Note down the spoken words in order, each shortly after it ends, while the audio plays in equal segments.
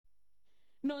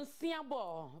No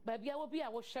siabo, baby, I will be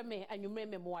our shame and you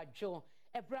remember more Joe.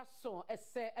 A brasso, a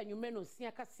say, and you men on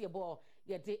Sia Cassiabo,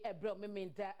 your day a bro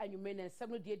memenda, and you men and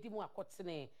some of the Dimo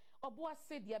Cotine. Or boy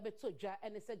said the abetoja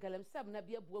and a galem sabna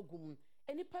be a bogum.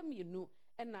 Any pam you knew,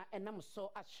 and I'm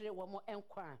so I share one more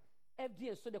enquire.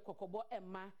 FD so the cocobo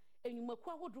Emma, and you make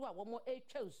what do I one more a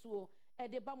so,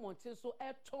 and the bamontin so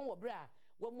a tone or bra,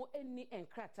 one more any and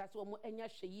cratas, one more enya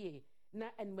sheye, na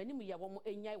and many me one more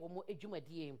enya, one more ejuma.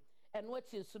 And what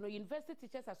is no University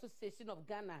Teachers Association of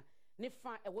Ghana,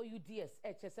 Nefa ewo UDS,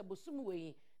 HS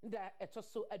Bosumwe, that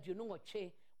etoso aduno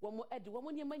che, one more edu, one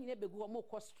more money begu, one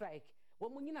more strike,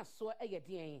 one more nina so a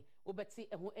yadien, obeti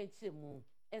and who enchemu,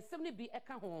 and somebody be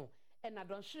a home, and I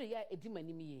don't sure ya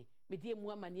edimanimi, me dear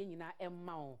Muamanina and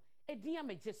Mao, a dear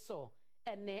me just so,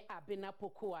 and ne abena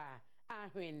pokoa,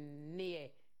 ahwen near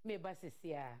me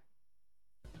basisia.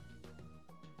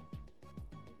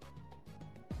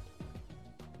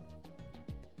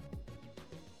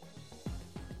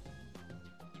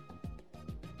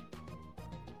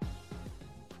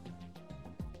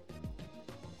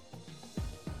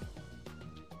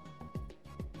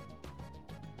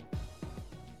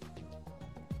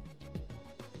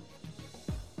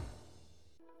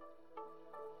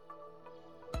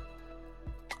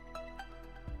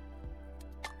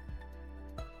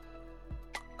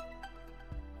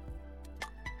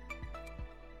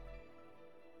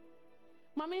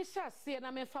 Mama Shase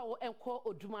na mefa wo enko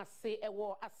odumase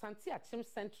ewo Asante Achim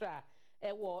Central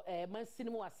ewo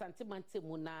mansinimu Asante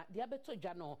Mantemu na dia beto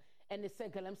dwa no ene se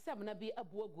galamsam na bi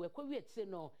abuagu ekwa wietire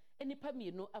no enipa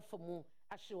mienu afamu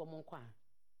ahye wo monkwa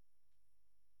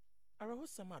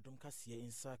Arahosama Adom Kaseɛ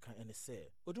insa kan ene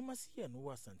se odumase ye no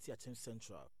wa Asante Achim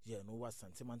Central ye no wa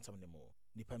Asante Mantamnemu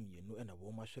nipa mienu ena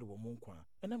wo mahwere wo monkwa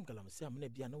enam galamsam na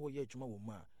bia na wo ye adwuma wo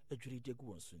ma adwiri de gu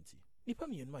won sunti nipa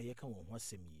mienu a ye kan won ho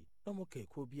asɛm yi na mo kai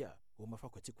ko bia wo mafa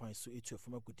kwati kwan so etu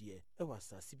afuma gudie e wa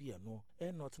asase bia no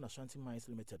e not na Shanty Mines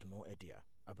Limited no edia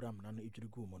Abraham na no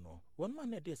edwirigu mo no won ma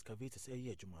na de excavators e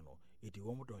ye adwuma no edi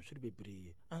wo mo don hwere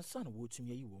bebre ansa na wo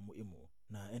tumi ayi wo mo emu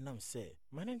na enam se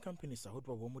mining companies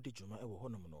ahodo wo mo de dwuma e wo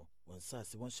honom no won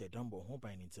sase won hye dambo ho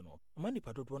ban nti no ama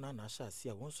nipa dodo na na ahye ase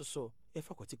a won soso e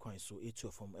fa kwati kwan so etu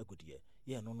afum agudie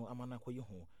ye no amana kwayi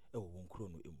ho e wo won kro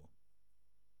no emu.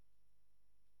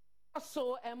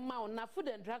 So na Food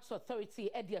and Drugs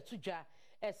Authority edia tuja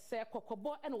ese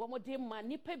kokobo ene wo de ma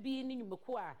nipa bi ni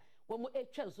nyumeko a wo mo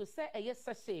etwa so se eye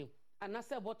sase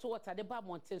anase bottle water de ba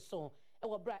monte so e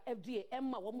wo bra FDA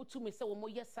emma wo mo tumi se wo mo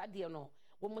yesade no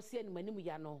wo mo se animanim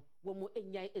ya no wo mo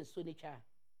enyan enso ne twa.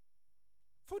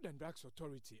 Food and Drugs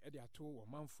Authority ede ato wo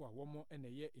manfo a wo mo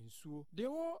eneye ensuo de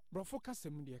wo brofo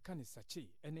kasem de ka ne sache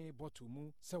ene bottle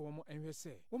mu se wo mo enhwe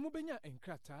se wo mo benya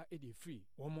enkrata ede free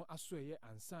wo mo aso eye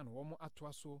ansan wo mo ato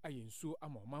aso aye ensuo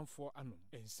ama manfo anom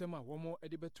ensem a wo mo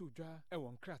ede beto dwa e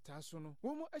wo nkrata so no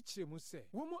wo mo akire mu se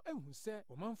wo mo ehu se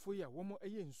wo manfo ya wo mo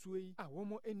eye ensuo yi a wo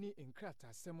mo eni enkrata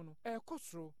asem no e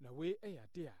kosoro na we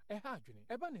eyade a e ha adwene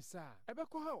eba ne sa ebe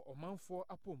ko ha o manfo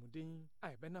apomuden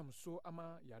a ebe nam so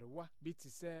ama yarewa biti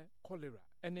se cholera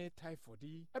ene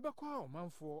typhoid ebekwa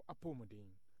omanfo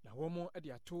apomuden na womo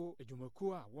ede ato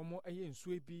edwumaku a womo eye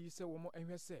nsuo bi se womo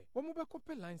enhwe se womo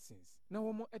bekope license na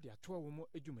womo ede ato womo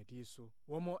edwumadi so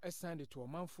womo assign to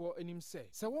omanfo anim se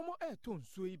womo eto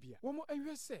nsuo bia womo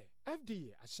enhwe se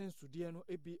FDA ahyensude no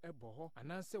ebi eboho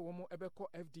ananse womo ebeko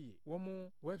FDA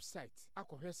womo website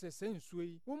akohwe se nsuo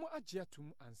yi womo agye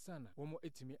atum ansana womo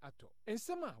etimi ato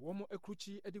ensema womo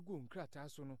ekruchi edigu nkrata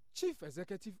so no Chief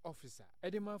Executive Officer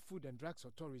Edema Food and Drugs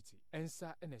Authority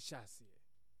ensa ene hyase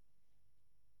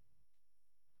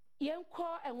yenko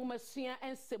enwomasua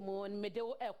ensemo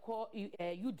medewo ekọ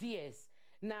UDS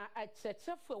na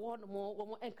achechefo wono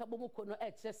wo enkabo kono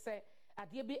echese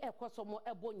ade bi ekoso mo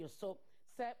ebonyo so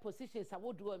se positions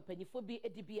awodo mpanyifo bi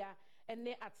edibia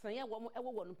ene atanya wo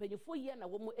ewo no mpanyifo ye na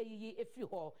wo eyiyi efiri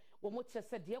ho wo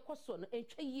chese de ekoso no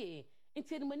entwaye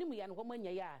entienimanimu ya no wo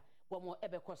anya ya wo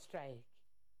ebekọ strike.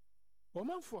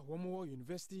 Womanfo a womo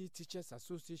University Teachers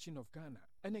Association of Ghana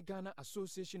and Ghana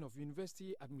Association of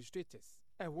University Administrators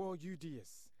ewo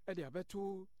UDS ede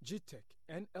abeto GTech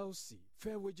NLC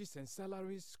Fair Wages and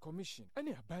Salaries Commission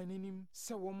ene abaninim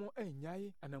se womo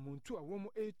enyai anamuntu a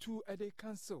womo etu ede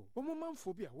cancel womo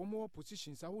manfo bi a womo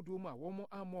positions ahodo mu a womo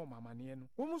amo mamane no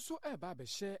womo so eba be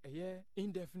share eye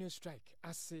indefinite strike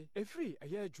ase efri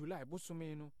eye July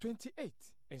bosome no 28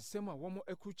 ensema womo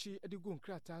ekruchi edigu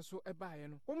nkrata so ebaaye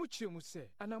no womo chiemu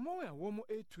se anamon a womo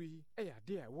etui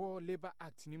eyade a wo Labor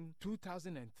Act nim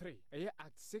 2003 eye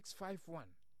Act 651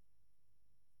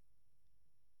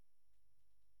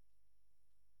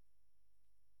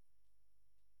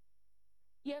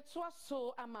 Yetwa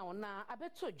so ama na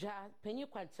abeto dwa panyi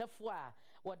kwantefo a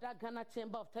woda Ghana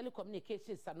Chamber of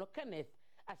Telecommunications ano Kenneth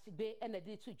Asibe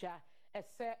enadi to dwa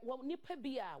ese wo nipa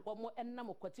bi a wo mo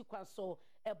enam kwati kwan so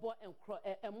ebo enkro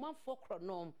emanfo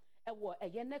kronom ewo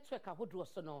eye network ahodo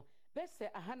so no bese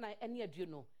ahana ene adu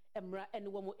no emra ene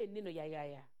wo mo eni no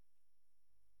yayaya.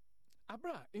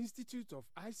 Abra Institute of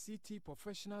ICT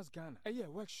Professionals Ghana eye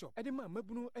workshop edema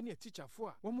mabunu ene teacher fo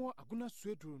a womo aguna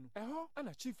sueduro no eho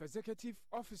ana chief executive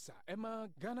officer ema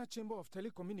Ghana Chamber of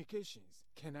Telecommunications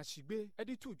Kenashibe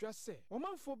edi to dwa se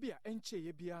womanfo bia enche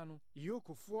ye bia no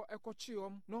yokofo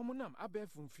ekochiom na omunam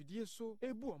abefu mfidie so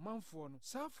ebu omanfo no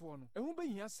safo no ehu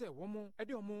behia se womo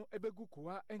ede omo ebegu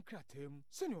koa enkratam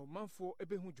sene omanfo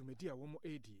ebehu dwumedi a womo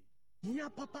edi.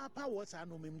 Nya papa was an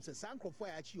omem se sankrofo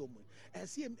ya chi omu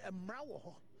ese emra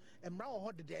wo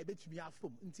ho de betumi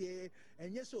afom nti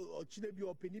enye so ochine bi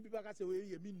openi bi baka se we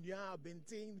ye mi nua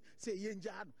benten se ye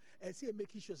nja no ese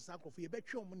make sure sankrofo ye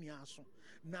betwe omu ne aso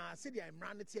na se dia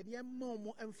emra ne te ne emma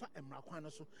omu emfa emra kwan no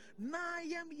so na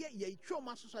ye twe omu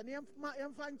aso so ne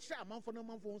emfa nkyira amanfo no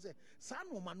manfo se sa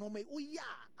no ma no me oya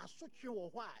asotwe wo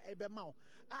ho a ebe ma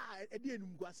edi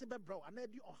enumguase bebro ana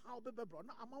edi ohaw bebro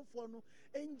na amanfo no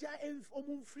enja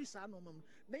omu free sa no mam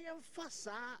na yemfa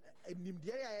sa enimde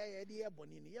ya de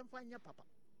eboni ne yemfa nya papa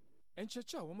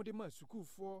enchecha wo mo de ma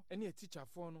sukufo ene a teacher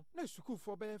fo no na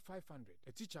sukufo be 500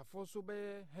 a teacher fo so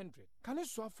be 100 kane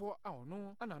soafo a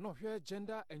ono ana no hwe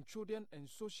gender and children and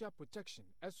social protection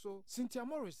eso Cynthia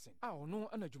Morrison a ono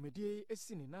ana dwumedie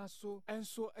esi ni na so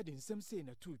enso ede nsem sei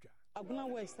na tudwa aguna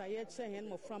west aye che hen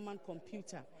mo framan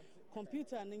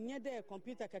computer ne nye de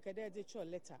computer kakade de cho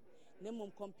letter ne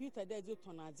mom computer de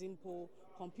tonazimpo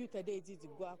computer de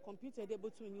digwa computer de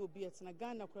botu nyi obi etna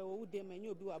Ghana kra wo de ma nyi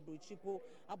obi wa brochipo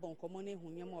abonkomo ne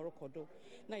hunya ma orokodo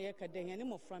na ye ka de ne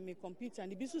mo frame computer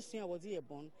ne bisu sua wo de ye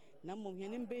bon na mom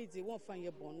hene mbezi wo fan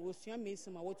ye bon wo sua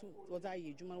mesima wo da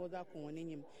ye dwuma wo da kon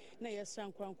wonanyim na ye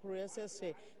san krankro ye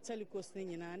sese telecos ne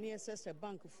nyina na ye sese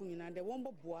bank fu nyina de won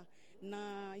boboa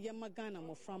na ye magana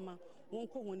mo frama won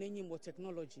ko wonanyim wo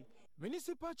technology.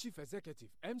 Municipal Chief Executive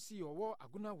MC Owo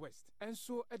Aguna West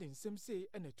enso ede nsem sei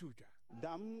ena tudwa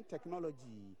dam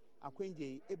technology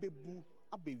akwenje ebebu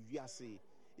abewiase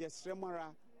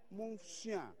yesremara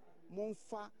monsua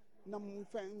monfa na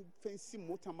monfansi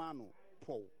motamano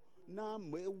po na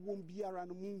mewom biara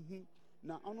no munhu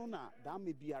na ono na dam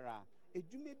biara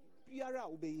edume biara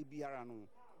obeye biara no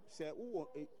se wo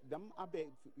dam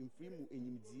abe mfirimu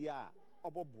enyimdie a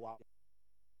oboboa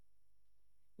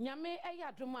Nyame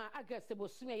eyadoma agase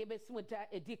bosumi yebesimu da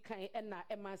edikan na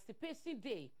Emancipation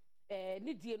Day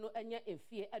ni die no anya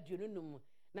efie aduonunum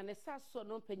na ne saso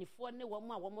no mpanyifo ne wo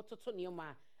ma wo mototo ne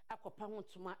ma akopa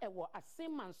hontoma ewo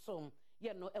asemansom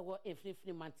ye no ewo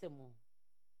efrifri mantemu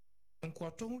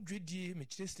nkwato ho dwedie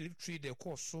mechire slave trade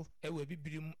ekoso ewa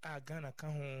bibirim a Ghana ka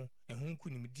ho ehunku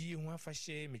nimdie ho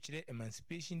afahye mechire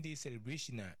Emancipation Day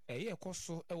celebration a eye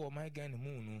ekoso ewa my Ghana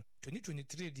mu no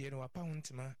 2023 die no wapa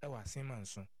hontema ewa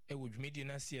asemanso ewo dwumedie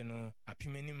na se no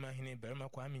apimani mahene berma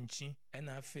kwa aminchi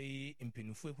ena afei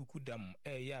mpenufu ekuku dam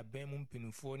eye abamu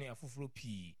mpenufu ne afoforo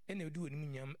pi ena odi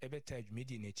wonim nyam ebeta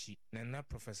dwumedie nachi na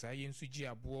professor Yensu Gi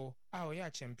Abo a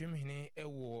oya champion hene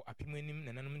ewo apimani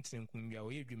nananom ntrenkumbia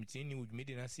oye dwumtie ni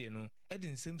dwumedie na se no edi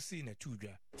nsem si na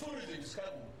tudwa tourism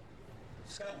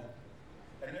skabu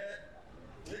ene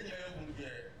yenye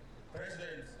mbunge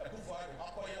president Akufo-Addo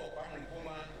akoye okwa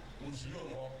nkoma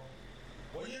museum ho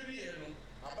oye wiye no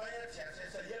abaya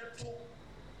tiase se yeto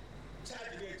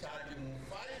charge rate mu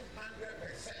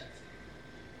 500%.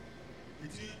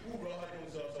 Iti uro ha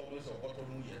no so bottom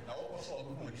no ye na wo so obo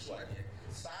mu so ade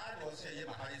saa do se ye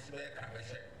ma ha so e ka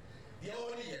hwehwe ye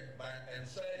oni ye ba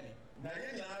ensani na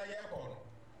ye nyara ye ko no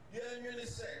ye nwini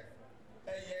se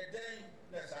eye den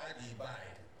na saa di bai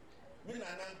mi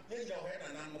nana ye nya ho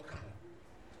nana mo ka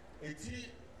eti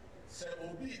se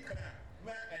obi ka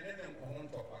ma enene nko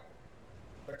ntopa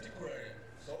particularly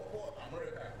so for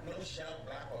America no share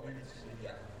black communities in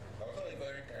here. I was only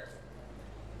very careful.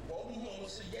 But we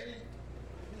almost say yen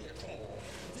ni eton wo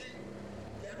ti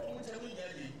ye no mo tell me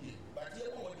ye but ye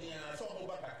mo dey so mo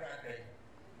ba kakra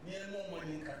ni e mo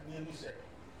money ka ni mu se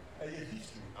e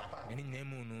history apa eni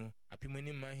nemu no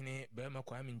apimani mahene berma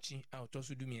kwa aminchi a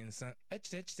otoso dumiensa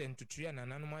ekyerɛkyerɛ ntuturi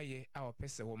nananom aye a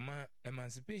opese wo ma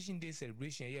Emancipation Day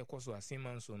celebration ye ekoso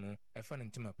asemanso no efa ne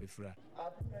ntima pefura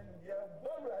apimani dia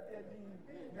bawrade di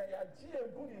na ya ji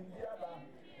ebuni dia ba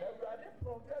ewrade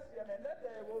progress ya na leta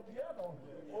e obia no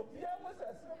obia was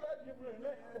a silver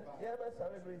jubilee no ye be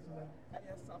celebrate no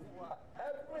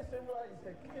every silver is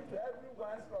a key to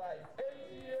everyone's life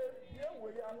ye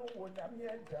we ya no wo nyame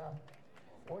enta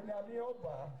Onyame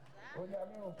oba,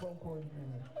 onyame okonko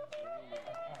ndini.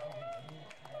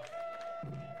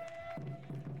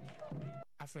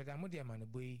 Afreda modi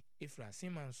amaneboyi Efra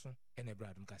Simanso ene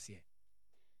Adom Kaseɛ.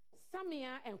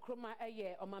 Samia Nkrumah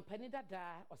eye omampani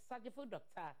dada osagefo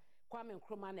Dr. Kwame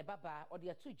Nkrumah ne baba ode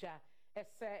atuja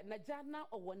ese najana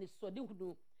owone sodi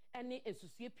hunu ene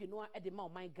ensusue pino a de ma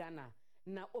oman Ghana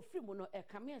na ofiri mu no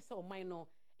ekame ese oman no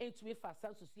entumi fa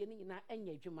sansusue ni nyina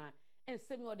enya adwuma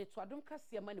ensemi ode to Adom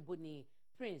Kaseɛ ma ne boni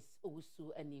Prince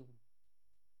Owusu ani.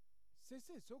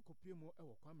 Sese so kopie mo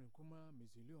ewo Kwame Nkrumah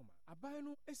Museum aban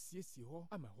no esiesie ho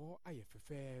ama ho aye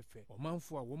fefefe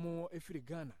omanfo a womo efiri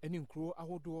Ghana eni nkro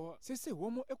ahodo sese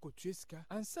womo ekotue sika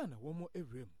ansa na womo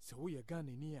ewrem se wo ye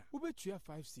Ghana ni a wobetua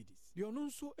 5 cedis de ono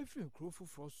nso efiri nkro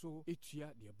foforo so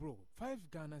etua de bro 5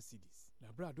 Ghana cedis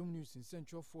na Adom News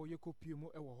nsentwofo ye kopie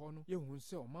mo ewo ho no ye hu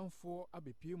se omanfo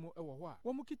abepie mo ewo ho a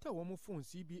womo kita womo phone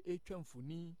CB etwa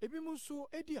mfoni ebi mu nso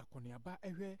edi akoneaba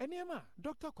ehwe enema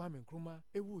Dr. Kwame Nkrumah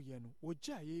ewu ye no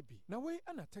Oja yebi na we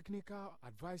ana technical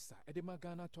advisor Edema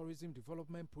Ghana Tourism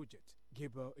Development Project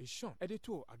Gabriel Eshon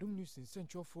edito Adom News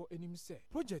Central for enim se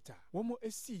project a womo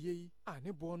esi ye a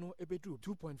ne bo no ebedu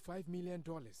 $2.5 million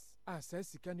a sa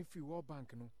sika ne free World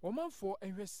Bank no omanfo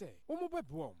enhwe se womo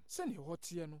bebom se ne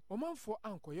hotie no omanfo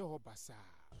ankoye ho basa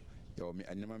yo me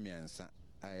anema miansa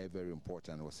are very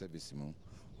important or service mu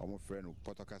omo frɛ no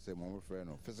protocol mo frɛ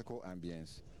no physical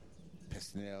ambience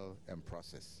personnel and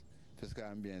process. Physical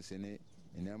ambience in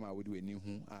enema we do any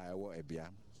hu a ɛwɔ ebia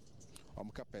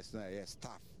ɔmka personal yɛ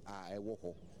staff a ɛwɔ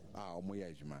hɔ a ɔmo yɛ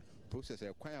adwuma process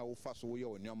kwan a wo fa so wo yɛ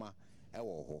onema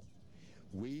ɛwɔ hɔ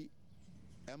we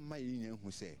ɛma yɛ hu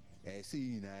sɛ ɛsɛ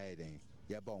yina ɛden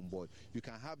yɛ ba on board. You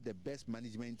can have the best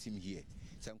management team here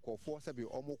sɛ nkɔfo sɛ bi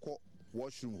ɔmo kɔ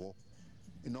washroom hɔ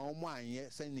na ɔmo anyɛ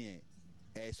sɛnea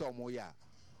ɛsɛ ɔmo yɛ a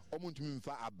ɔmo ntumi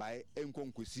mfa abae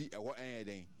enkonkosi ɛhɔ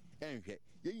ɛden ɛnhwɛ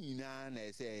yɛ nyina na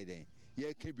ɛsɛ ɛden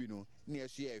yɛ kebi no na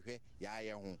ɛso yɛ hwɛ yɛ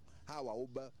ayɛ ho ha wa wo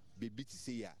ba bebi ti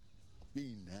se ya yɛ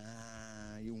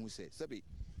nyina yɛ hu sɛ sɛbi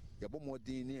yɛ bɔ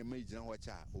modin ne ɛma gyina hɔ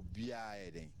cha obia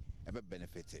ɛden ɛbɛ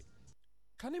benefit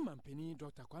Kane mampeni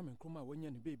Dr. Kwame Nkrumah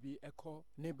wonya ne baby eko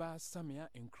neba Samia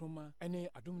Nkrumah ene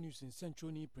Adom News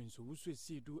Central ni Prince Owusu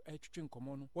esiedu etwetwe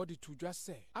nkomo no wodi tudwa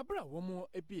se abra womo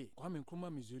ebie Kwame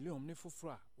Nkrumah Museum ne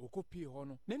foforo a okopie ho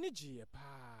no n'ani gye pa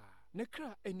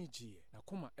nekra eniji na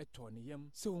koma eto ne yam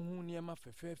se ohun niema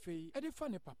fefefe edifa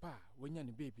ne papa wonya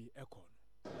ne baby eko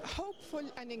no. Hopeful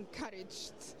and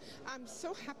encouraged. I'm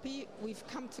so happy we've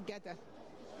come together.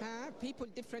 People,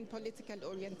 different political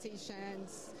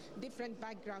orientations, different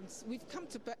backgrounds. We've come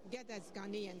together as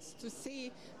Ghanaians to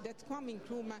say that Kwame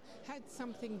Nkrumah had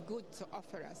something good to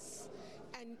offer us.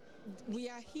 And we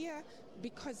are here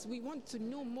because we want to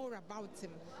know more about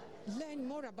him, learn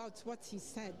more about what he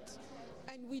said.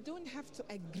 And we don't have to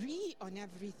agree on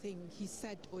everything he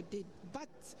said or did, but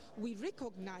we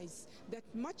recognize that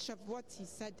much of what he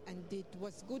said and did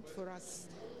was good for us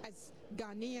as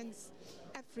Ghanaians,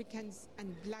 Africans,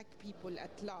 and black people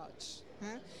at large.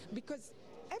 Because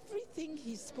everything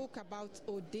he spoke about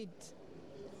or did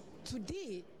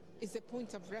today is a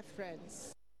point of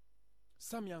reference.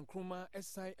 Samia Nkrumah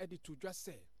esai editudwa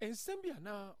se ensem bia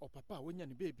na opapa wonya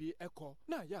ne baby eko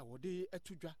na ya wode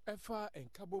etudwa efa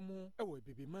enkabo mu ewo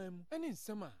bebeman mu ene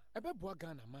nsem a ebeboa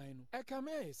Ghana man no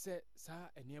ekame se sa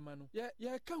eniema no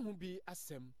ye ka hu bi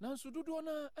asem nanso dodo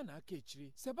na ana aka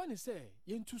ekiri se ba ne se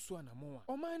yentusu anamo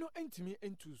a oman no entimi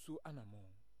entusu anamo.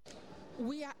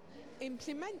 We are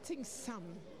implementing some,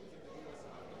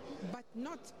 but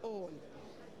not all.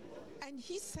 And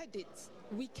he said it.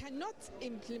 We cannot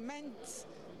implement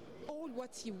all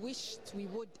what he wished we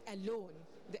would alone.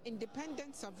 The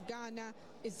independence of Ghana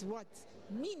is what?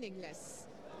 Meaningless,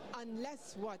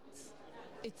 unless what?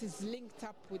 It is linked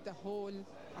up with the whole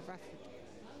of Africa.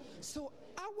 So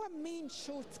our main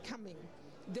shortcoming,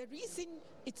 the reason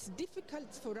it's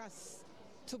difficult for us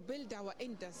to build our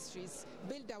industries,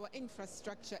 build our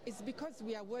infrastructure, is because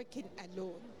we are working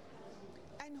alone.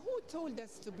 And who told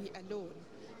us to be alone?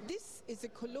 This is a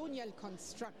colonial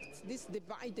construct, this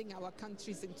dividing our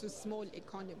countries into small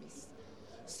economies.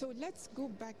 So let's go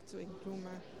back to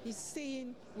Nkrumah. He's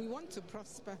saying we want to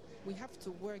prosper, we have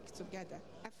to work together,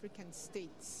 African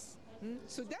states.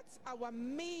 So that's our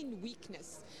main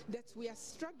weakness, that we are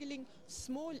struggling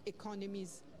small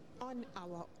economies on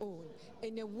our own.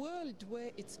 In a world where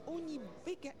it's only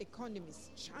bigger economies,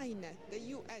 China, the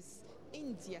US,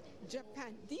 India,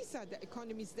 Japan, these are the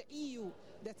economies, the EU,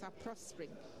 that are prospering.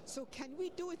 So can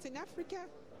we do it in Africa?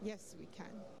 Yes, we can.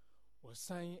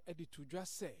 wɔsan de to dwa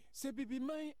sɛ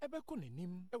bibiman ɛbɛkɔ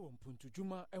n'anim wɔ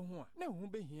mpuntudwuma ho a na ɛho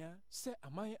bɛhia sɛ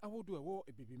aman ahodoɔ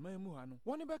ɛwɔ bibiman mu ha no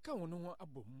wɔne bɛka wɔn ho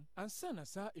abom ansa na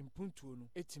saa mpuntuo no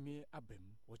ɛtumi aba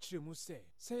mu wɔkyerɛ mu sɛ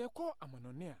yɛkɔ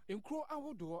amanɔne a nkuro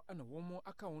ahodoɔ na wɔn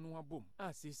aka wɔn ho abom a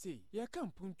seesei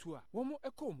yɛka mpuntuo a wɔn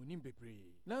ɛkɔ wɔn anim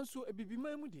bebree nanso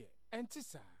bibiman mu deɛ ɛnte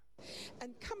saa.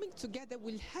 And coming together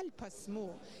will help us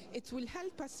more. It will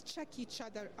help us check each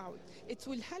other out. It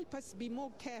will help us be more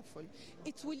careful.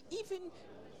 It will even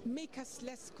make us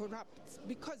less corrupt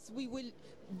because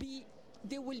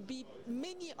there will be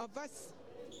many of us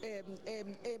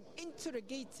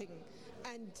interrogating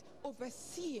and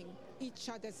overseeing each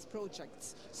other's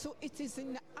projects. So it is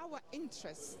in our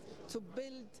interest to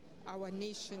build our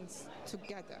nations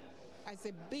together as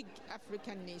a big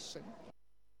African nation.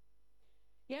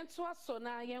 Yentu aso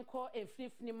na yenko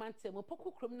efrifni mantemu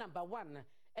poku krom number 1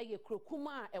 eye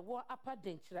krokuma ewo Upper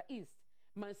Denkyira East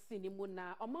mansini mu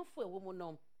na omanfo ewo mu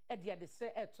no de ade se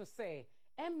eto se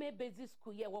MA basic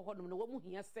school ye wo hodom no wo mu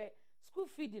hia se school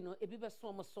feeding no ebi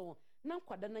beso mo so na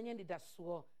nkwada na nya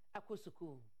ndidaso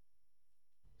akosuku.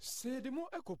 Sedemo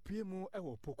ekopie mu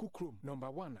ewo poku krom number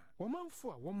 1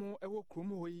 womanfo a womo ewo krom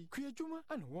ho yi kuadwuma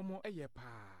ana womo eye pa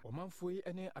womanfo yi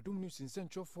ene Adom News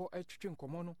nsentwofo atwetwe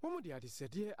nkomo no womo de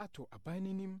adesede ato aban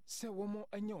nanim se womo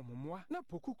anya omomoa na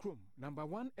poku krom number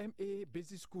 1 MA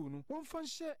basic school no wonfa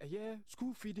nhye eye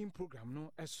school feeding program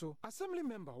no eso assembly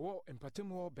member wo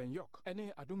empatemo Benyok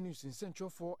ene Adom News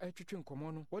nsentwofo atwetwe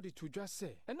nkomo no wode tudwa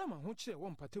se ena ma ho kire wo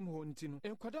empatemo ho ntino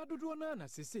enkwada dodo na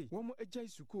sesei womo agya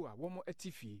isuku a womo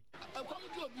atifi Come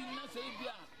to be na say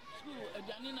bia school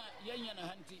aduane na yenya na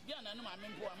hanti bia na no ma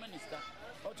mempo a minister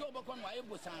oto obokon wa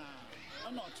ebosa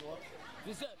na oto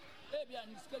we say e bia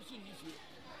inscription ni fie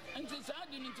nti saa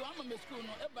di nti wa ma school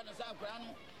no eba na saa akra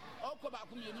no okọ ba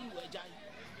ko mienu no agyan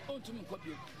ontumi nkọ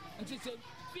bio nti say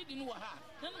feeding wo ha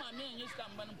na ma me enye ska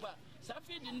mba no pa saa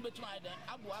feeding betu adan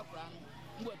abo akra no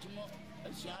ngwatumo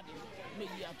asuade me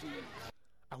yi atoye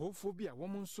ahofo bi a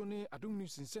wɔn nso ne Adom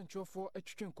News nsentwofo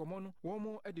atwetwe nkomo no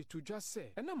wɔn de to dwa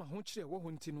sɛ ɛna ma ho kyerɛ wɔ ho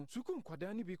nti no suku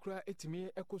nkwadaa ne bi kura etimi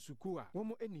ɛkɔ suku a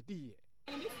wɔn anidi yɛ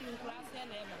ndi firi nkura sɛ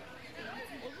na ɛba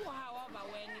obi wɔ ha a wɔba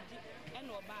wɔ anidi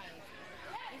ɛna ɔbaa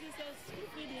nti sɛ school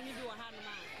feeding ni bi wɔ ha no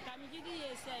ma nkamigye di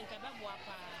yɛ sɛ nkabɛboa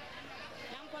paa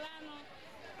na nkwadaa no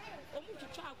omu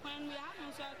twitwa akwan no ya ha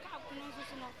nso ka akwan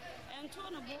nso no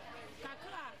ɛnto no bo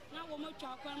kakra na wo mo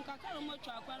twa akwan kakra mo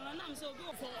twa akwan no nam sɛ obi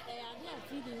wɔ sɛ ade a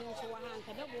feeding no nso wɔ ha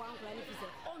nkabɛboa nkwadaa no fi sɛ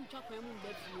ɔntwa kwan mu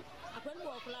bɛfie akwan mu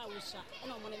wɔ kora a wohya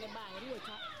ɛna ɔmo ne baa ɛne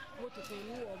wɔtwa wɔtotɔ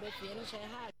mu wɔ bɛfie no hyɛ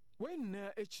ha. When na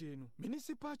echi no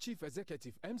municipal chief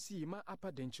executive MC ma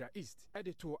Upper Denkyira East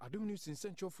editor Adom News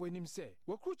nsentwofo anim sɛ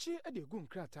wakruchi ade gu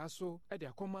nkrataa so ade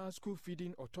akoma school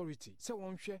feeding authority sɛ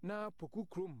wɔnhwɛ na poku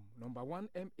krom number 1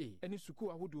 MA ɛne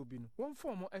suku ahodo bi no wɔn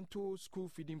form ento school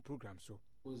feeding program so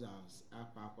proposals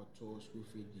apakoto school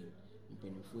feeding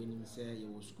mpanimfo anim sɛ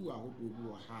yɛwɔ school ahodo bi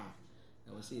wɔ ha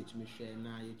na wɔsɛ yɛtumi hwɛ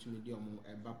na yɛtumi de ɔmo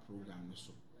ɛba program no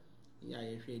so ya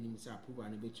yɛhwɛ anim sɛ approval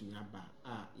no bɛtumi aba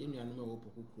a yɛnuanom a wɔwɔ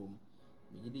poku krom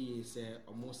megye di yɛ sɛ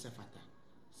ɔmo sɛ fata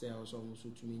sɛ ɔsɛ ɔmo so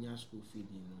tumi nya school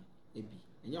feeding no ebi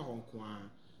ɛnyɛ hɔ nko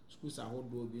a schools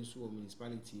ahodoɔ bi nso wɔ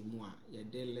municipality mu a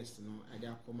yɛde list no ɛde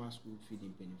akɔma school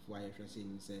feeding mpanimfoɔ a yɛhwɛ sɛ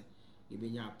anim sɛ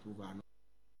yɛbɛnya approval no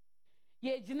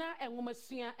yɛgyina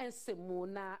enwomasua nsɛmu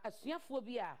na asuafoɔ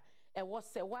bi a ɛwɔ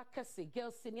sɛ wakɛse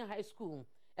girls senior high school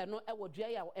ɛno ɛwɔ dua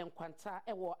yɛ nkwanta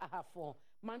ɛwɔ ahafo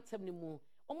mantam ne mu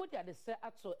omodi ade sɛ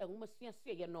ato enwomasua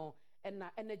suye no na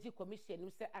energy commission nim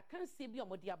sɛ akansie bi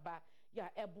omodi aba ya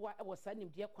ɛboa ɛwɔ saa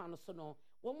nimdeɛ kwan no so no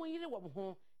wɔn yire wɔn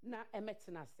ho na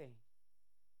ɛmɛtena ase.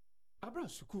 Abra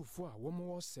sukuufo a wɔn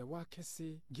wɔ Sewa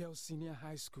Kɛse Girls Senior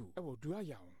High School ɛwɔ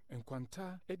Duayaw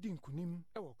Nkwanta edi nkunim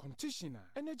ɛwɔ competition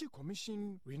a Energy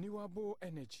Commission Renewable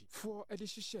Energy for ɛde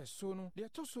hyehyɛ so no deɛ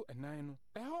ɛtɔ so 9 no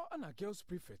ɛhɔ ana Girls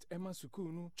Prefect Emma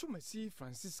Sukuu no Twumasi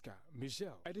Francisca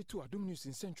Michelle ɛde to Adom News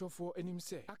nsentwofo anim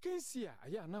sɛ akansi a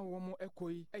ayɛ ana wɔn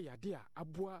ɛkɔ yi ɛyɛ ade a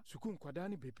aboa sukuu nkwadaa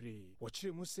ne bebree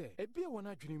wɔkyerɛ mu sɛ ebi a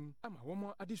wɔn adwenem ama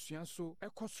wɔn adesua so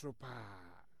ɛkɔ soro paa.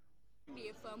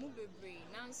 The famu bebre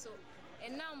nanso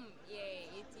enam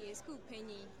ye school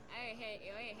penny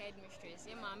I headmistress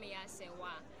ye mama ya se wa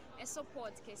e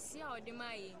support kesi a ode ma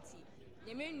yenti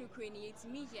ye menu kreni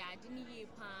yetimi ye ade ne ye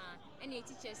pa ene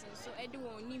teachers nso ede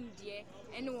won nimde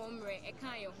ene won mre e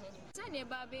kan ye ho tane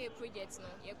ba be project no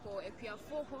ye ko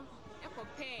akuafo ho e ko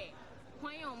pe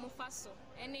kwan ya omo fa so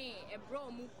ene ebro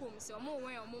omo kom se omo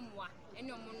wen omo moa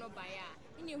ene omo no ba ya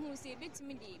ene hu se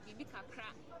betimi de bibi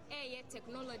kakra eye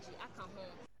technology aka ho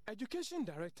Education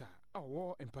Director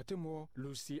Awo Empatemo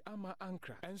Lucy Ama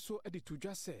Ankra enso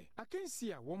editudwa se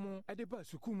akensi a womo edeba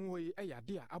sukumu yi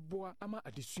eyade a aboa ama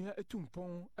adesua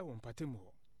etumpon ewo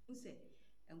Empatemo nse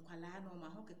enkwala no ma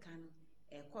hokeka no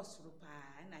ekosoro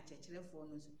pa na chechirefo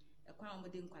no so ekwan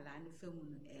omode nkwala no famu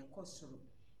no ekosoro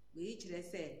we kire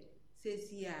se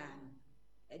sesi a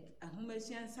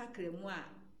ahomasuan sakremu a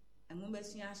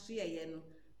ahomasuan so yeye no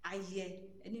aye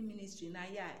any ministry na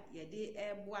ya yede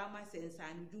eboa ma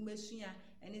sensa no dumasua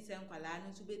ene se nkwala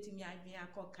no so betimi adwen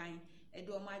akokan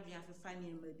ede o ma adwen afefa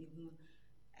ne ma bi hu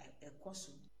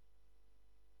ekoso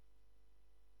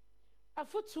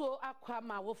afutuo akwa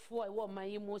ma wofo ewo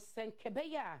man mu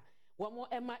senkebeya womo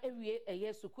ema ewie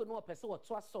eyesuku no opese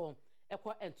woto aso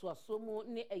ekwa entoaso mu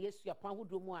ne eyesuapan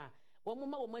hodo mu a womo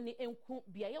ma womo ni enku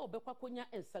bia ye obekwa konya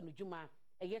ensanudwuma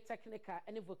eye technical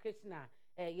ene vocational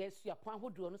eyesuapan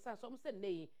hodo no sanso mo se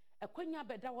nei ekonya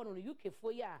beda ho no UK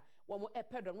fo ya womo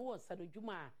epedo no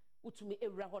wonsanudwuma a utumi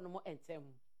ewura ho no mo entem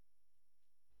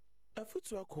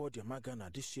afutu akọ de magana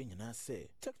adehye nyina se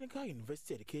technical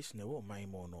university education ewo man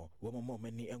mo no wo mo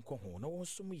mani enko ho na won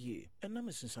som ye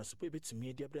enam sinsasopo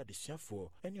betimi de abra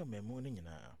adehyiafo ene omemu ne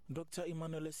nyina Dr.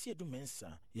 Emmanuel Siedu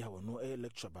Mensa ya wono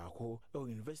lecturer baako e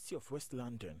University of West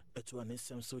London eto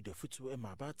anesem so de futu e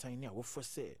ma batan ne awofo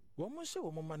se wo mo hye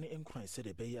wo mo mane enkwan se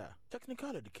de beya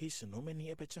technical education no mani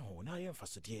ebeche ho na ye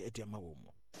mfasode e de ma wo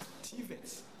mo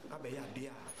TVET abeya de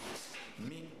a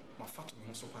me mafatu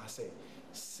me so kwa se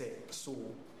so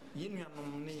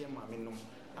yenuanom ne ye maamenom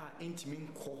a entimi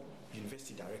nko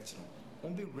university direct no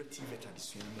on be TVET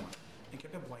adesua mu a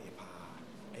nkebe boa ye pa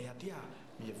eyade a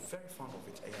we are very fond of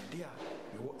it eyade a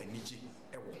we wo anije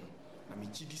ewo ho na me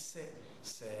gidi se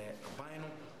aban no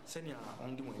se ne a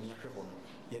on de wani ahwe ho no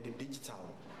ye de digital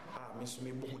a me so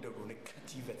me bo de ro ne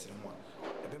TVET no mu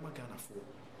a ebe magana fo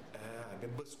be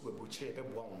basku abuche be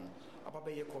boa ho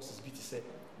ababe courses bi ti say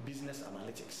business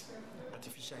analytics,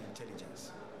 artificial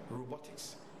intelligence,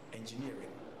 robotics,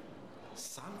 engineering,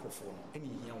 sankrofon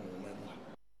any young woman.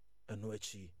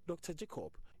 Anoechi Dr.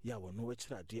 Jacob ya wono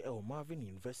echira de e Marvin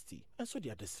University enso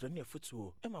de adesrane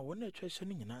afutuo e ma wono atwehye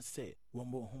ne nyina se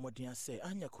wombo homodin ase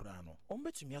anya kora no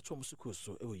ombetumi ato musuku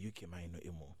so e UK man no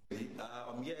emu.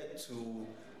 I'm here to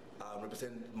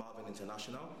represent Marvin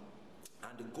International,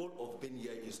 and the goal of being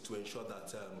here is to ensure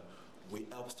that we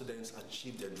help students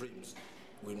achieve their dreams.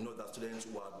 We know that students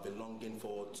who are belonging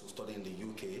forward to study in the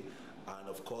UK, and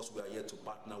of course we are here to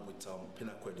partner with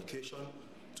Pinnacle Education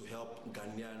to help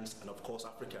Ghanaians and of course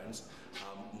Africans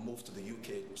move to the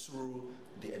UK through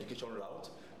the education route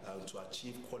to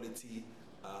achieve quality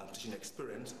teaching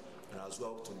experience, and as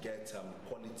well to get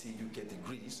quality UK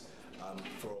degrees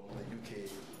from the UK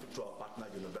through our partner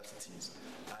universities.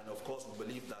 And of course we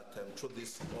believe that through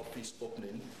this office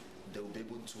opening, they will be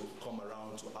able to come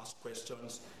around to ask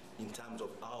questions in terms of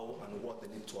how and what they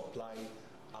need to apply,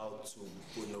 how to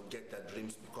get their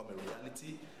dreams become a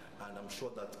reality. And I'm sure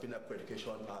that Pinnacle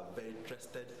Education are very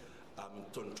trusted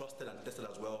and tested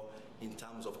as well in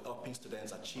terms of helping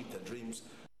students achieve their dreams.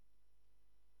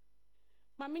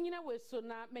 Maminyina weso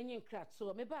na menyin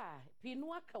krato meba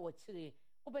pinu aka wachire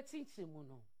obetinti mu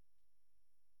no.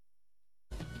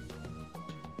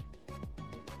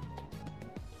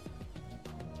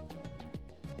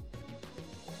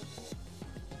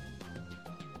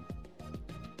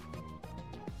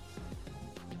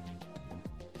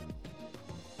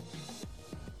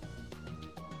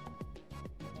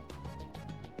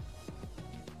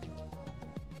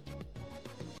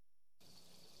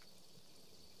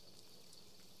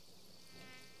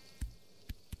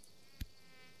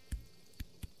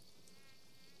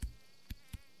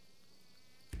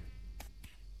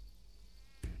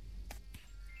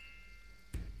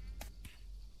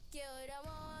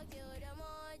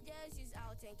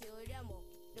 Kill them all.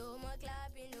 No more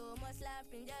clapping, no more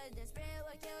slapping, just the spray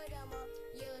will kill them all.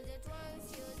 Use it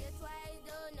once, use it twice,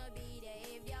 do not be there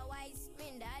if you're wise.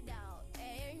 Spin that down,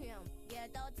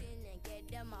 get out in and get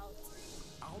them out.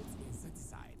 Out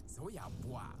insecticide, so we are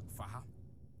bois, faha.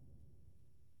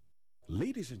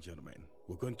 Ladies and gentlemen,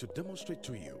 we're going to demonstrate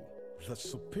to you the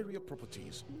superior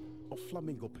properties of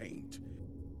Flamingo paint.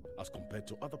 As compared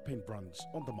to other paint brands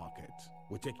on the market,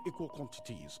 we take equal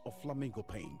quantities of Flamingo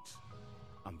paint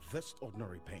and this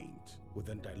ordinary paint. We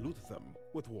then dilute them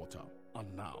with water.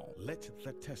 And now, let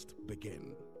the test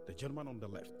begin. The gentleman on the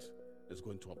left is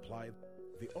going to apply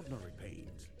the ordinary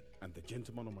paint, and the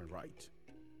gentleman on my right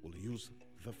will use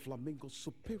the Flamingo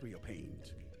Superior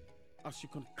paint. As you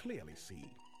can clearly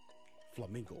see,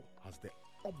 Flamingo has the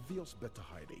obvious better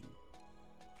hiding.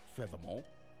 Furthermore,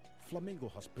 Flamingo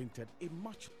has painted a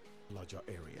much larger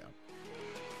area.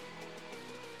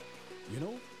 You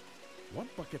know, 1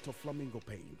 bucket of flamingo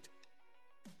paint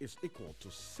is equal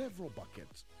to several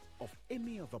buckets of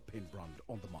any other paint brand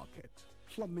on the market.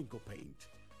 Flamingo paint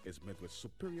is made with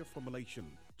superior formulation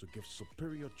to give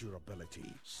superior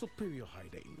durability, superior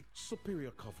hiding,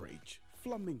 superior coverage.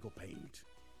 Flamingo paint,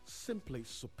 simply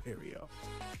superior.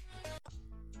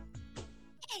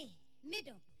 Hey,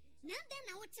 middle. Now then,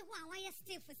 I want to why you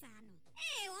stay for Sano.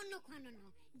 Hey, oh no,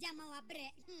 Jama wa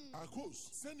bread. Akos,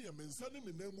 send your mensani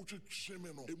me name much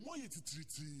shemeno. E mo yeti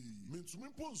triti. Mentumi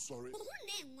pon sorry. Who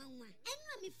name wanwa?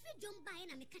 Enwa me free jom buy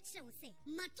na me catch you say.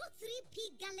 Mato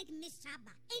 3P garlic mixture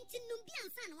ba. Enti numbi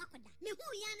ansa na wakoda. Me hu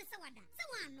ya na sawada.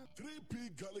 Sawano.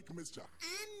 3P garlic mixture.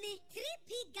 Ani 3P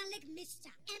garlic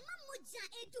mixture. Emma moja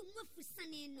edu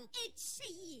mwafusane no.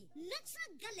 Echeyi.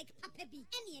 Natural garlic papebi.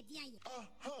 Eni ediaye.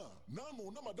 Aha. Nano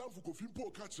na madam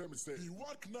Fukofimpo catch me say. He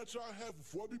work natural hair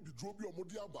for bi bidrobi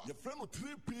omodi. Your friend of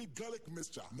 3P garlic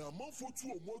mixture. Now, man for 2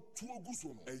 or more 2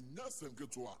 guson and Yasen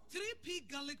get to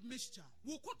 3P garlic mixture.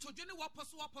 We could to Jenny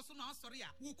Wapaso now, sorry,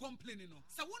 who complaining.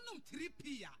 So one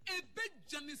 3P, a big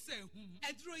Johnny say,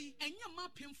 Edroy, and your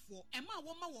mapping for, and my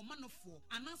woman of 4,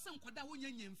 and answer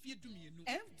Quadawian and feed to me.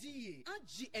 FDA,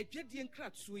 AG, a Jedian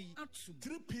Kratsui,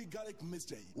 3P garlic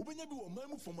mixture. When you do a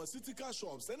memo from a city car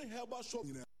shops and a herbal shop.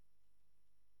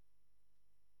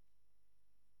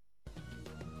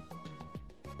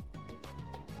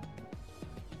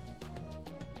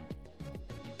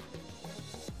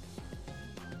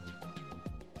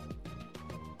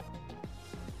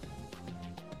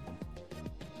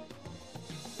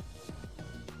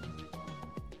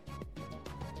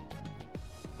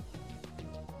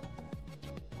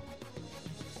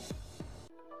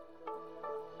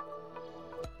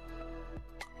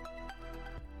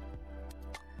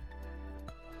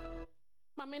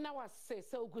 Mamina was say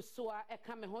so gusua e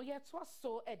kame ho yet was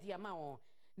so ediama on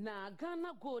na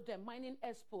Ghana Gold and Mining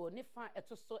Expo nifa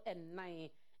etoso en9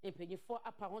 empenyifo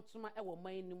apa hontuma e wo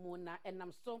man ni mu na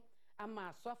enam so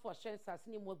ama so afo hwensase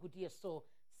ni mu agudie so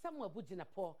Samuel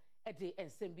Buginapo e de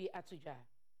ensem bi atodwa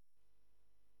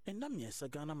enam yesa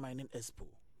Ghana Mining Expo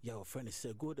ya ofrene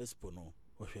say Gold Expo no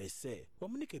ohwe say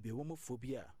womunike bi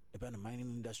womofobia ebe na mining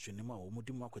industry ni ma wo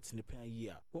mudi mu akwetene pan yi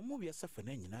a wo mu wiasa fa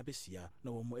na nyina besia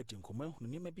na wo mu edi nkomo ehunu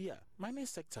ni ma bi a mining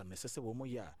sector na sese wo mu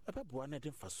ya ebe boa na de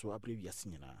mfaso abre wiase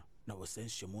nyina na wo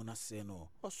senhwemu na se no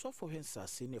osofo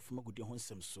hwensase na efumagudi ho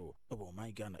nsem so ebe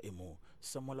man Ghana emu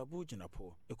Samuel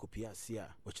Buginapo ekopia ase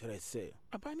a wo kire se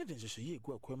aban ne de nhwehwe yi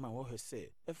egu akwema wo hwe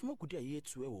se efumagudi a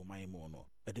yetu e wo man mu no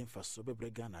ede mfaso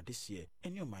bebre Ghana this year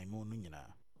eni man mu no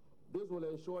nyina. This will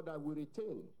ensure that we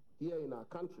retain here in our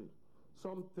country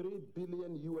some $3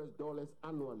 billion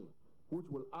annually, which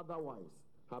will otherwise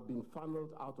have been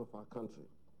funneled out of our country.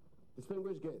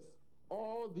 Distinguished guests,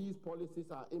 all these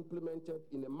policies are implemented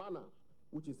in a manner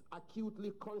which is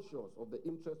acutely conscious of the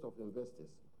interests of investors,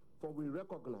 for we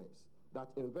recognize that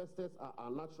investors are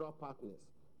our natural partners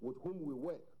with whom we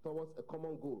work towards a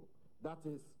common goal, that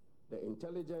is, the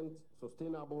intelligent,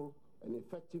 sustainable, and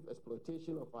effective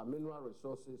exploitation of our mineral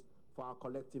resources for our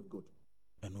collective good.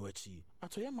 Enuachi,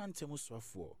 atoya mantemu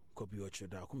swafo, kobi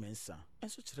ocheda kumensa,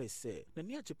 enso chere se, na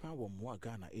ni ajepan wo mwa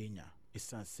Ghana enya,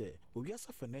 isan se,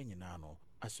 uwiasa fa na nyina no,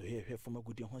 aso hwehwe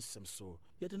fomagudi ho nsem so,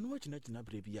 yede no agina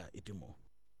brebia edimo.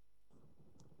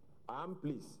 I am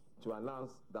pleased to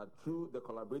announce that through the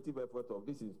collaborative effort of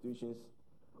these institutions,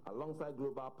 alongside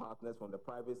global partners from the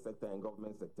private sector and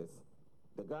government sectors,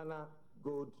 the Ghana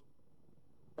Gold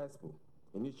Expo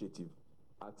initiative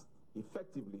has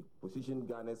effectively positioned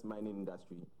Ghana's mining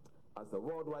industry as a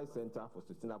worldwide center for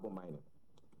sustainable mining.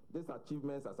 This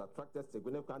achievement has attracted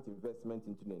significant investment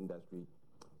into the industry,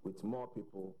 with more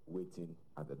people waiting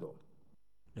at the door.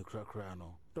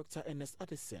 Nekrakrano, Dr. Ernest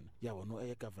Addison, Yawono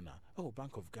Air Governor,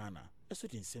 Bank of Ghana, as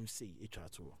with in same say a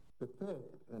charter. The third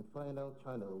and final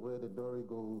channel where the Dory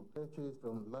Gold purchased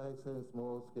from licensed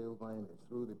small-scale miners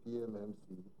through the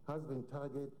PMMC has been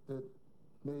targeted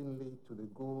mainly to the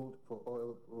Gold for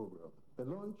Oil program. The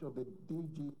launch of the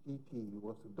DGPP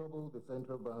was to double the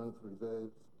central bank's reserves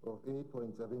of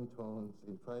 8.7 tons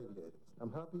in 5 years.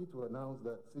 I'm happy to announce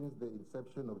that since the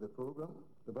inception of the program,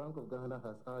 the Bank of Ghana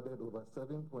has added over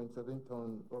 7.7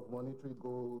 tons of monetary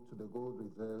gold to the gold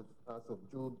reserves as of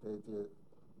June 30th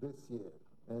this year,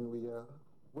 and we are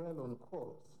well on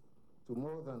course to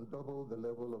more than double the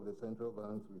level of the central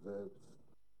bank's reserves.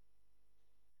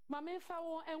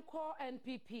 Mamenfawo enko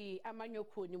NPP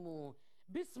amanyoko nimu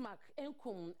Bismarck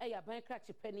enkum eya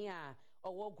bankrachi pani a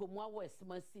owo gomwa west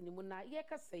mansi nimu na ye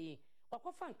kasei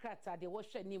wakofa nkrata de wo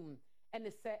hwanim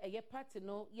ene se eye party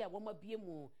no ya wo mabie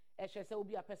mu ehwe se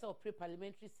obi apesa o pre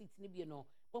parliamentary seat ni bie no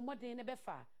wo moden ne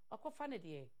befa wakofa ne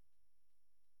de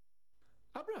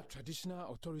Abra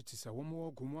traditional authorities a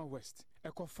womo Gomua West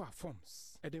ekofa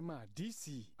forms edema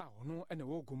DC a ono ene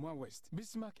wo Gomua West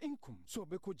Bismarck Inkum so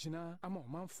beko jina ama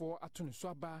omanfo atone so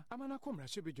aba amana komra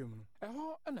hyebedwom no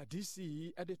eho na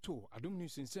DC edeto Adom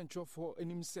News Central for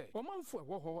enim se omanfo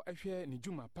ewo ho ehwe ne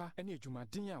dwuma pa ene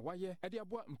adwumaden a waye ede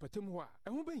aboa mpatam ho a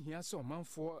eho behia se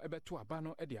omanfo ebeto aba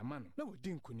no ede ama no na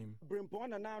wodi nkunim Brimpon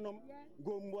na nanom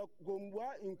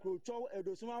gomwa inkrocho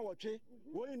edosuma wotwe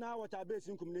wo ina wota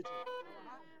base nkum nechi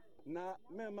na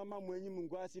me mama mo anyim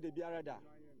ngwasi de biara da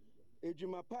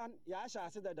ejuma pan ya asha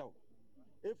ase dadaw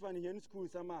efan yen school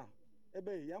sama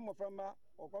ebe ya moframa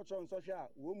okocho nsohwe a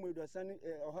wo mu edosan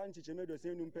oha nchicheme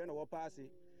edosan nu mpe na wo paase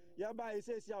ya ba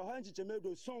esesi a oha nchicheme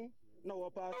edoson na wo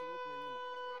paase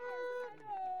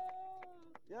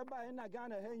ya ba ina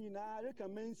Ghana ha nyina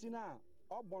recommend na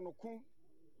ogbonokun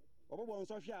obobo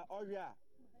nsohwe a ohwe a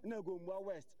na Gomua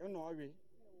West na ohwe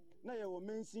na ye wo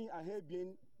mensin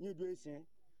ahebien nyidu esien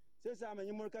sese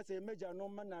amenyi murka se meja no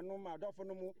ma na no ma dofo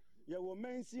no mu ye wo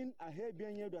mensin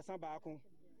ahebien nyidu san baako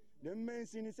the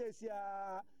mensin sese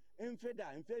a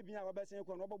enfeda enfebien a wabesen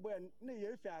ko no obobo na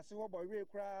ye fi ase ho bowe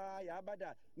kra ya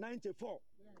abada 94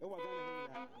 e wa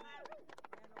Ghana.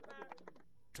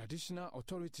 Traditional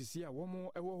authorities here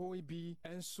womo ewo ho ibi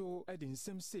enso edi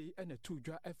nsem sei ena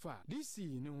tudwa efa DC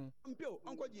no mpio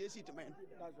onko je esi temen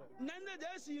nande je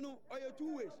esi no oye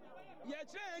two ways ye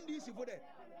kire NDC for there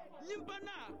nyimpa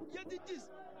na ye digis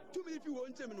to me if you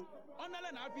want them no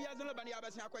onale na afi ya zolo bani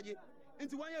abasin akwaje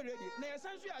nti wan ye ready na ye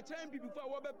sanso ya kire MPP before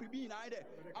wo be pribi na ide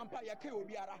ampa ye kai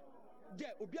obiara je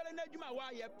obiara na adwuma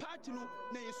wa ye party no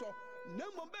na yiso na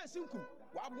mbom be sinkum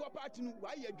wa abo party no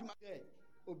wa ye adwuma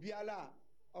obiara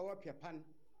owa pepan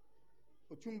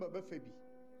otumba bafabi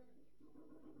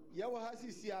yawo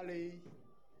hasisi ale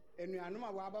enuanum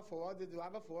a waba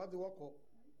forward woko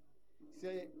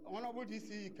say honorable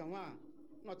DC kanwa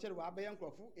no chere waba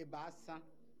yankrofo ebaasa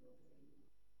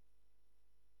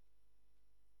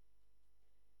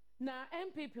na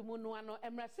MPP mu no ano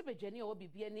emrase bedwani o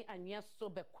bibia ni anwea so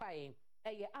bekwae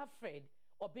eye Alfred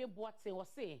obeboate wo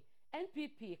se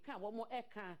NPP ka wo mo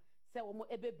eka se wo mo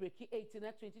ebe breaki 8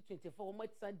 na 2024 wo mo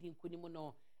tsandi nkunimu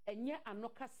no enye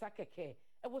anoka sakeke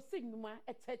e wo se nnuma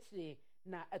etachire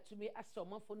na atumi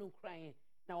asomafo no nkran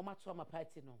na wo mato ama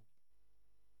party no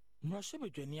Mrashe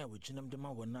bedwani a wojinam de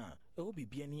ma wona e wo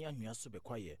bibia ni anwea so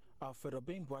bekwae Alfred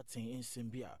Obemboaten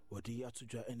ensembia wodi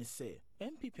atudwa ene se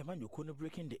MPP amanyoko no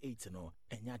breaking the 8 no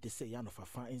enya de se ya no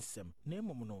fafa ensem na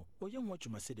emom no oye ho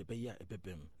adwuma se de beya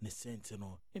ebebem ne sente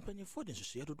no impanyefo de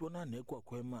hwehwe dodo na na egu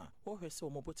akwama wo hwe se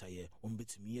omobotaye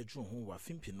ombetimi adwu ho wa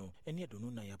fimpi no ene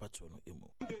adonu na ya bato no emu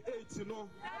the 8 no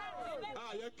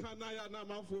ye kana ya na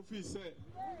manfo fi se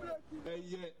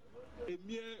eye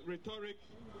emie rhetoric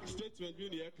statement bi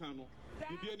ne kan no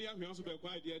bibia ni ahwe so be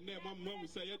kwa de na mamam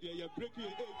say ye de ye break your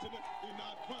 8 in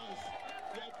advance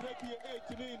ye break your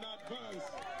 8 in advance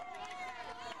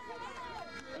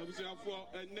abusia for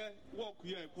enne work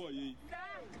ye ko ye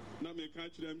na me kan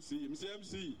kire MC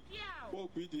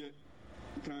work we de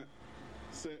kan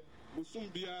say busum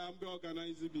bia mbe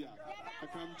organize bia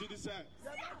akam gidi say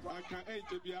aka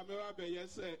 8 bia me wa be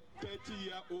yes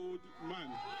 30-year-old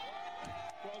man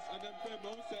because and then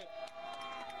people say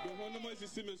the one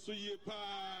is sime so ye pa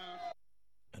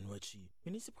Enwachi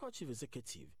municipal chief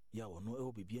executive ya wono e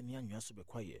obibia ni anwea so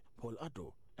bekwaye Paul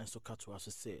Ado enso kato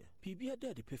aso se bibia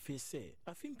de de pefe se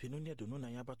afimpinu ne do no na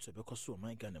ya bato bekoso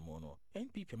man Ghana mo no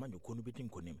NPP manyoko no bedi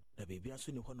nkonim na bibia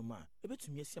so ni hono ma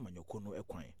ebetumi asi manyoko no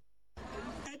ekwan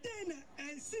edena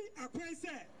ensi akwan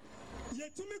se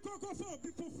yetumi kokofo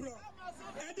obi foforo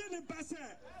edene ba se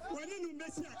woni no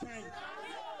mesi akan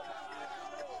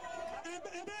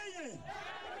ebeye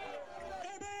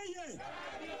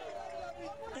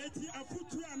eti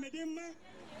afutu amedema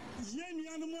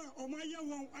yenuanum a omaye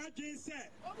won adwen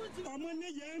se omo ne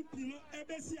yempi no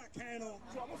ebesi akan no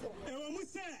ewo mu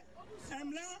se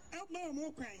emla eba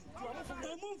omo kwan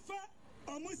omo fa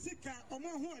omo sika omo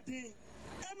ho odin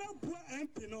emabua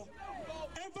empi no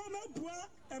eva mabua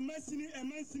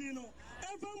emasini no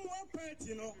eva mo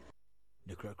party no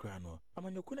ne krakra no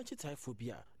amanyoko na chitaifo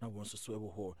bia na wonso so ewo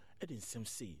ho edi nsem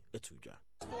sei etudwa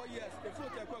 4 years the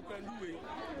foot e kwa nduwe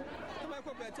tuma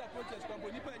kwa better protest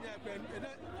kwa nipa nya kwa na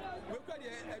we kwa de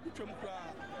edutwam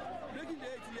kra breaking the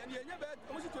 8 ye nya be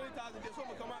almost 20,000 dey so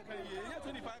mo come kan ye nya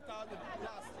 25,000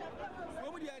 last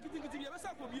wo mu de kitikiti ye be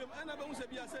sa ko biem ana be mu se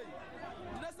bia sei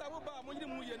the next time ba mo nyiri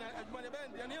mu ye na aduma ne be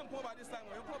de ne mpo ba this time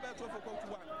ye ko be to for kwa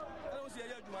tuwa ana wo se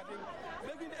ye aduma de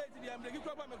breaking the 8 dey am de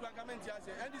kwa ba me kwa comment ya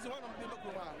se and this one of them ko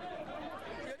ma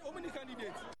ye o many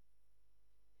candidates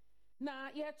na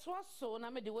ye toaso na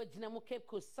me de wagina mu Cape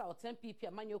Coast South MPP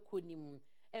amanyoko nim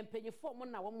empanyefo mo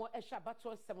na wo mo ehwa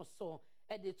bato nsem so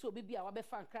de to obi bia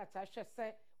wabɛfa nkrata hwɛ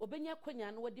sɛ obenya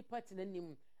akonya no wadi party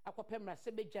nanim akɔpemra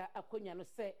sɛ beja akonya no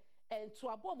sɛ ento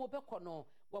abo mo bɛkɔ no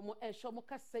wo mo ehwɛ mo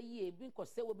kasa yie bi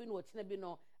nkɔsɛ obi no wɔtena bi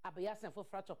no abɛya asenfo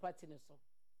frato party no so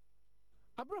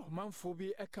Abrahamanfo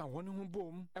bi eka wɔn ho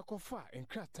bom ekɔfa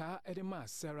nkrataa de ma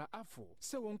Sarah Afo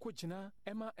sɛ wɔn kɔgyina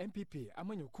ɛma MPP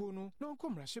amanyɔkuo no na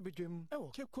ɔnkɔmmrahyɛ bedwam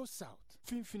ɛwɔ Cape Coast South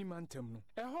finfini mantam no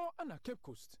ɛhɔ ana Cape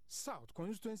Coast South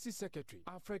Constituency Secretary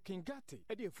African Gate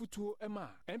de afutuo ɛma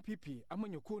MPP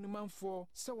amanyɔkuo no manfoɔ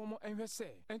sɛ wɔn ɛhwɛ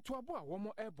sɛ ntoabo a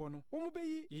wɔn ɛbɔ no wɔn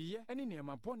bɛyi yiyɛ ne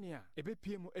nneɛma bɔne a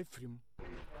ɛbɛpie mu afirim.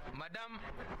 Madam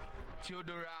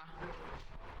Theodora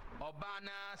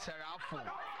Obana Sarah Afo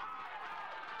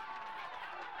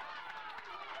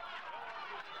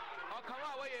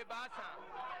Okawa waye basa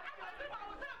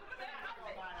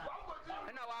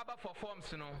ena waba for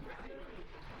forms no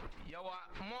yawa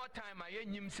more time aye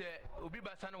nyim se obi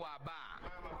basa no waba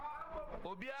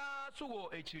obia so wo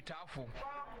echiritafo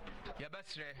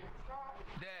yabasre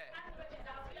de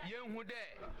yenhu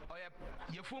de oye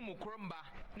yefu mu kromba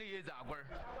ne yeza agor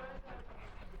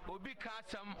obi ka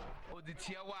sam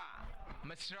oditia wa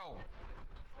mesraw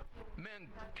men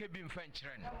kebim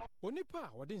fancheren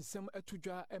Onipa wɔde nsɛm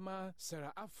atudwa ɛma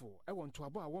Sarah Afo ɛwɔ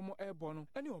ntoabo a wɔn ɛbɔ no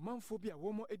ɛne ɔmanfo bi a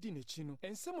wɔn edi n'akyi no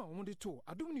nsɛm a wɔn de to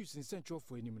Adom News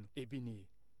nsɛntwerɛfo anim no ebi nie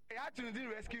Yatunzi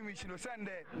rescue mission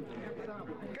Sunday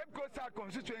Cape Coast South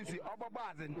constituency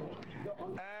Obabazen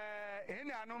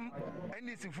ene anum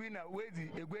eni sifina wezi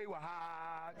egwe wa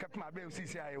ha kapma be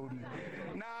osisi ayomi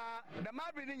na the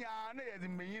mabini nya na yezi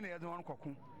menyi na yezi won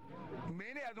kokun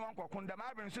menyi na yezi won kokun the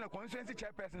mabini so na constituency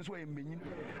chairperson so menyi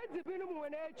adibinu mu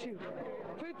na echi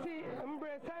fiti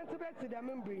mbre santi beti da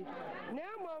membri na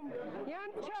mom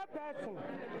yan chairperson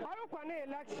arukwa na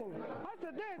election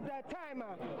after there is that time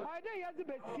I dey yezi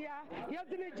besia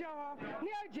yezi ni jaho ni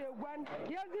aje gwan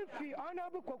yezi fi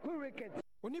honorable kokun ricket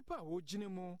Onipa a wogine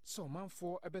mu sɛ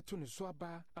ɔmanfoɔ ɛbɛto ne so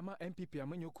aba ama MPP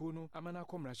amanyɔkuo no ama no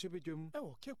akɔmmrahyɛ bedwam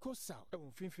ɛwɔ Cape Coast South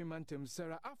ɛwɔ mfimfini mantam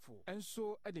Sarah Afo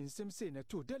ɛnso ɛde nsɛm sei na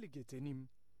to delegate anim.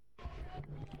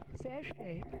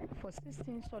 Say for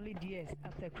 16 solid years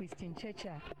after Christian Church,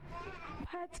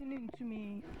 party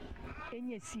ntumi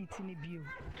enye seat ni bio.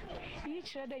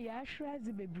 Each other ya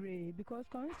ashrazi bebre because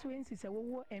constituencies are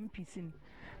wo MPs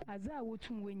aza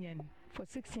wotum wenyan for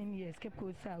 16 years Cape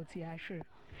Coast South ya ashra.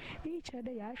 Each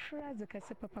other ya ashrazi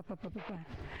kase papa.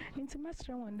 Into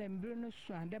master one them Bruno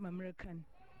Swan them American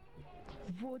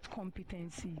vote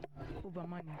competency over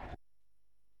money.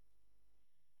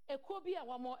 Ekobi a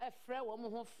wamo efre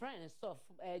wamo ho friends of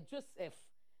Joseph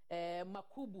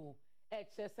Makubu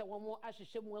se wamo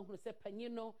ahwehwe mu ahunu se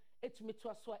panyino etumi to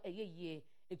aso eyeye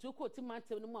etu ko ti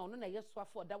mante no mu a ono na yeso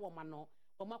afọ da woma no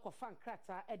woma kofa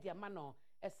nkrata e dia ma no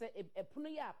ese epuno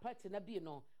ya party na bi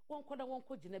no wonkoda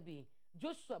wonko gina bi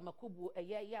Joshua Makubu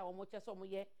eye ya wamo chese wamo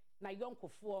ye na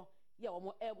yonkofo ya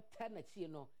wamo ta na chi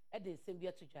no e de nsem bi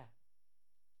atudwa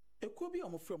Ekobi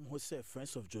a from Jose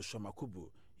Friends of Joshua Makubu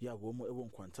ya womo ewo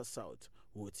nkwanta South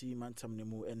woti mantam ne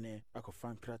mu ene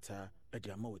akofan krata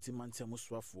ade ama woti mantam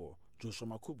soafo Joshua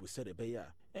Makubu said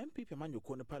ebeya MPP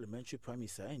amanyɔkuo no parliamentary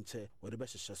primaries a enche wode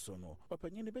behyehyɛ so no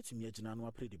opanyin ne betumi agina no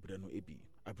apredi bre no ebi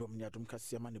Adom ne Adom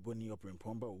Kaseɛ ma ne boni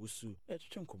obrempomba owusu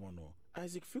etwetwe nkomo no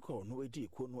Isaac Fico no edi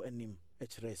ekuo no anim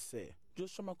ekyerɛ sɛ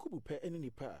Joshua Makubu pɛ ene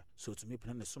nipa so tumi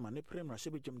pena ne soma ne prem rahye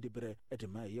begyam de bre ede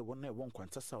ma ye wona e won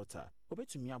kwanta South a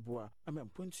obetumi aboa ama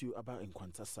mpontu aba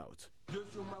nkwanta South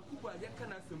Joshua Makubu ayeka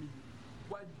na asɛm yi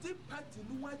wadi party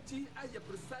no wati aye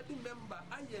presiding member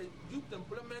aye youth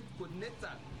employment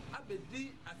coordinator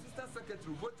abedi assistant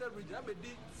secretary voter region abedi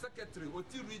secretary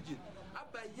oti region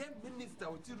abaye minister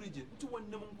oti region nti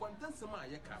wonnem nkwanta nsɛm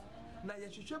ayeka na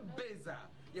yɛhwehwɛ base a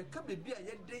yɛka bebi a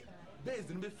yɛde base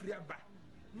no bɛfiri aba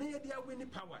na yɛde awini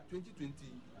power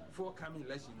 2024 coming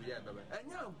election we are baba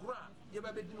anya agro a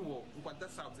yɛbɛbɛdi no wɔ nkwanta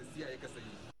South si a yɛkasa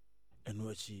yi eno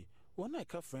achi One I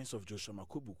friends of Joshua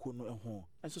Makubu kono eho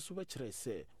enso so bekyerɛ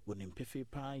sɛ wonim pefe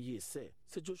paa ye sɛ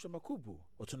Joshua Makubu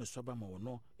ɔto ne swaba ma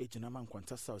wono egyina man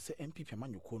kwanta South sɛ MPP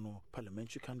amanyɔkuo no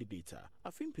parliamentary candidate a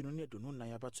afimpino ne adono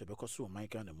nan abato bɛkɔ so man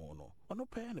Ghana mu no ɔno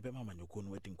pɛɛ na bɛma amanyɔkuo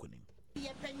no adi nkonim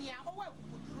ye pania owa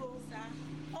kuduro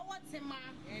owa tema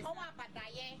owa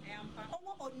abadaye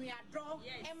owa onuadro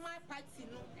ema party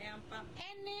no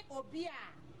ene obi a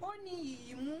oni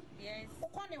yimu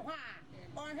ukone hwa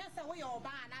onhwe se wo ye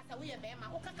oba na se wo ye bema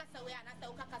ukakasa we na se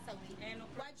ukakasa we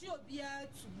waji obi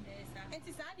atu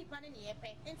enti sa nipa ne ye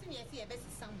pe enti ne ye se ye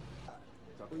besisam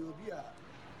obi a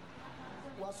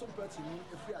waso party ni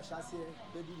efri ahyase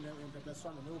bedu na pepe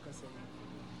so no ukasa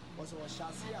ni was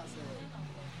shasi as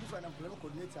a different employment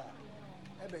coordinator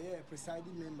ebe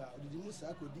presiding member the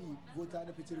Musa Kodi voter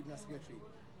deputy regional secretary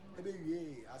ebe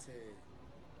wie as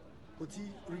a Koti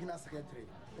regional secretary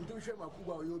until we show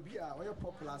Makuba you be a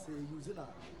popular say using a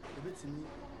betimi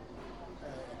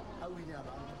awini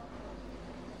aba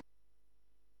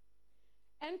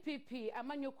NPP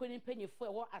amanyoko ni mpanyefo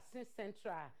ewo Asin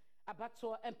Central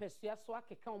abato empesua so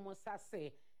akeka omo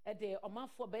sase de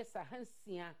omanfo besa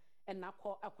hansia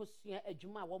enakọ akosua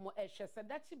adwuma wo mo ehwe se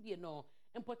dachi bie no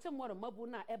impotemo ro mabu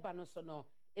na eba no so no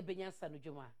ebenyansa no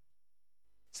dwuma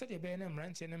Said be na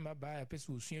mranche ne maba pese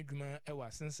osua adwuma e wa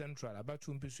Asin Central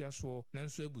abato mpesua so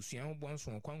nanso abusua ho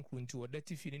bonso kwankuru nti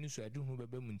wodati fi ne so aduhu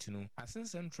beba mu nti no Asin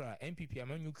Central NPP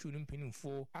amanyuku no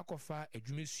mpanimfo akofa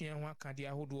adwumesua ho akade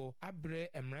ahodo abre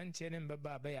mranche ne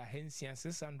mbaba ba ya hansia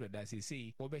 600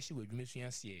 asese wo be hye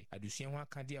wadwumesua se adusua ho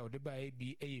akade a wode ba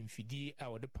bi mfidi a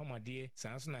wode pamade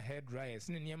sanso na hair dryers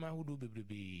ne niam ahodo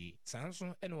bebrebe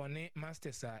sanso ene wone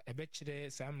masters a ebe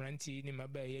kire sa mranche ne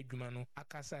maba ya adwuma no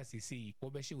akasa asese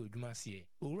wo she wadwuma se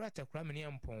owura takra mene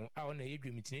ampon a ona ye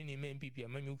dwumitine ne MPP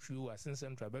amanyuku wa Asin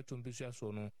Central beto mpesua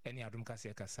so no ene Adom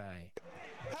Kaseɛ kasai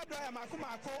hairdryer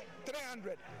mako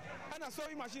 300 ana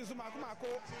sewing machine so mako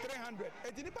 300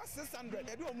 edini pa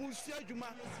 600 edu omu sua adwuma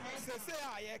sese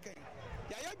a ye kan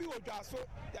ya bi odwaso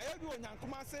ya bi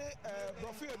onyankoma se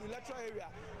Brofio electoral area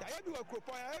ya bi wa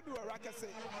Kropon ya bi wa Rakese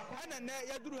ana ne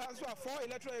ya duru ha so 4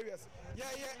 electoral areas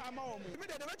ye ama omu me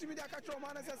de bet me dey catch o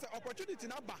man say opportunity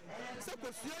na ba se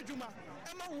kosua adwuma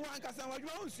e ma wo ankasa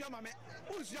wadwuma wo sua ma me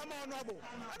wo sua ma honorable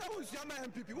ana wo sua ma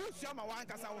MPP wo sua ma wa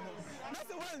ankasa wo ho na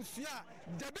se wo nsua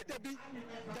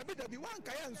dabi wan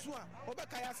kaya nsu a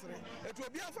obekaya sere etu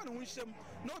obi anfa ne ho hyem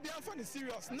na obi anfa ne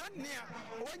serious na nea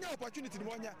wonya opportunity ne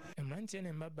wonya emrante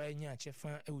ne mbaba nya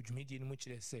achefa ewudwumedi ne mu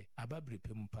kire se ababre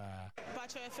pem pa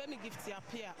pacho efe me gift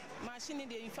appear machine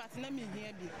dey in fact na me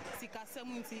hia bi sika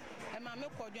samunti e ma me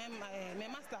kodwan me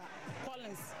master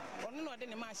Collins onu no de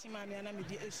ne machine ma me na me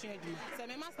di esua adwuma se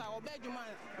me master oba adwuma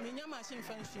me nya machine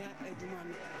fa nsua adwuma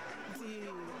no ti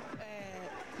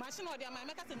machine odi ama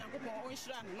me ka se nyankopon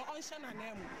onhira no onhya na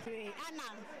na mu ana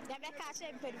da be ka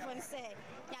she mpedifo se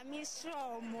ya mi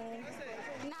sro mu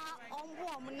na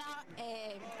ombo mu na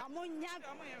amonya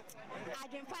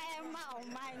adwempa e ma o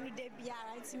man no de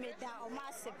biara ntimeda o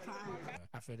ma sepa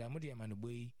afeda mo de ama no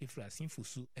boyi ifra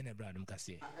sinfusu ene bra Adom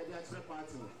Kaseɛ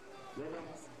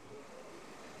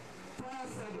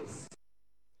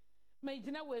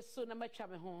Majina we so na matwa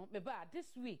me ho me ba this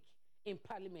week in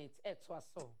parliament eto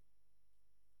aso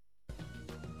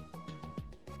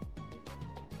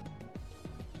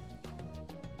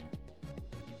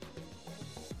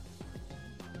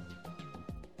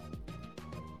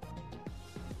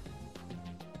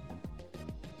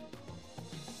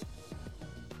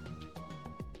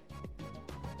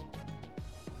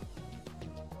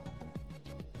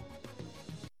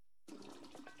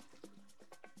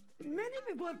Many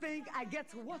people think I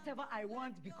get whatever I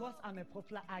want because I'm a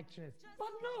popular actress. But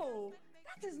no,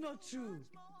 that is not true.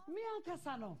 Me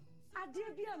ankasano,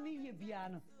 adebia mi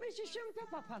yebiano, me shishimpe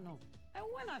papano. And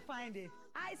when I find it,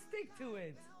 I stick to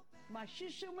it. My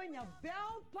shishimenya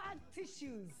Bell Pack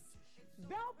tissues.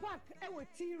 Bell Pack ewe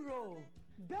tea roll.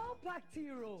 Bell Pack tea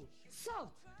roll.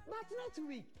 Soft, but not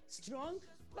weak. Strong,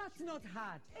 but not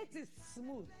hard. It is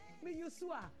smooth. Me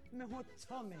yusua, me hot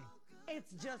tummy.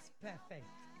 It's just perfect.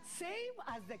 Same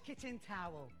as the kitchen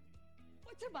towel.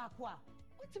 What about what?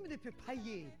 What me the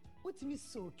papaye? What me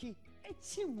soaky?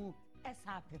 Echimu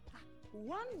esa pepa.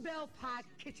 One Bell Pack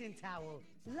kitchen towel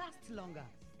lasts longer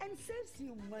and saves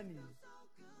you money.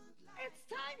 It's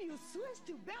time you switch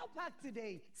to Bell Pack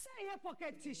today. Say your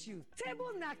pocket tissue,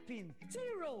 table napkin, tea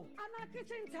roll, and a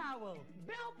kitchen towel.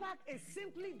 Bell Pack is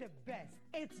simply the best.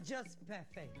 It's just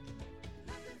perfect.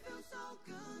 Nothing feels so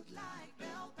good like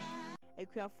Bell Pack.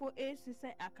 Ekuafo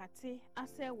esuse akate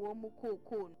ase wo mu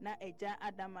koko na eja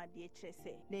adama de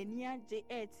kyerese na ni age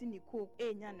eti ni koko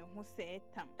enya ne ho se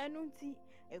tam enu nti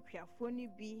ekuafo ni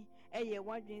bi eye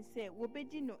wadwen se wo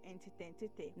bedi no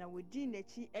entitentete na wodi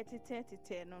nachi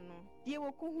etete no no de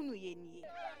wo ko hunu ye nie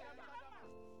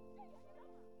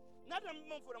na dem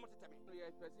mfo na motetame no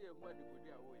ye pese ye hu adegodi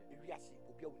a wo ye ewiase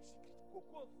obi a wo secret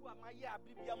koko fu amaye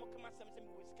abibia mo kama sem sem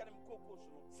wo sika na koko so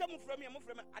no sem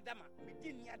frame adama me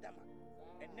di ni adama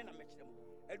enne na mekire mo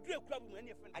aduru ekura bu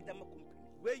ene friend adama company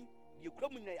wey ye kura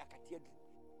mu na yakate adu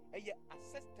eye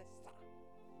assistant star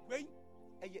wey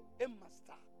eye emma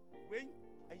star wey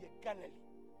eye gallery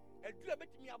aduru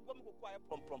betimi abom koko aye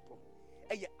prom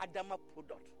eye adama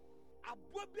product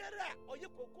abo biara oye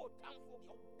koko tamfo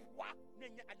wa na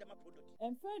nya adama product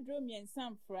emfa dro miensa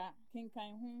mfra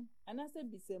kenkan ho anase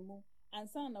bisemu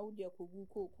ansa na wodi akogu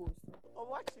kokos o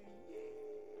watch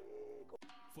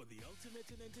For the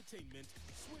ultimate in entertainment,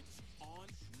 switch on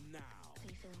now. Are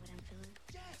you feeling what I'm feeling?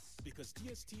 Yes! Because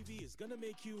DSTV is gonna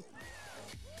make you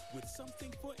with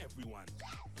something for everyone.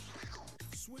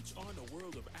 Switch on a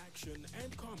world of action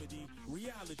and comedy,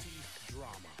 reality,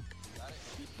 drama.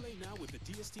 Hit play now with the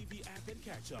DSTV app and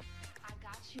catch up. I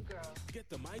got you, girl. Get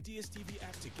the My DSTV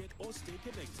app to get or stay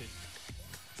connected.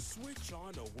 Switch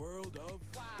on a world of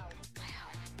wow.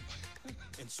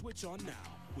 And switch on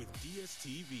now with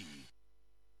DSTV.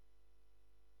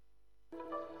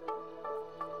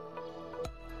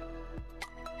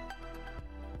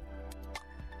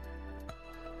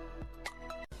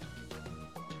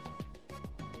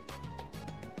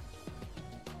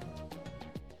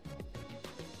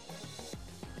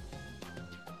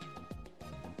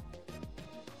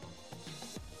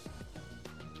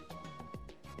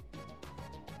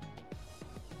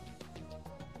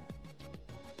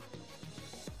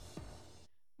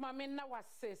 Mame na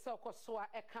wase se okosoa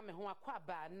eka me ho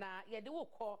akwaba na ye de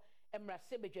wokọ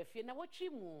emrase bedwafie na wotwi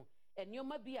mu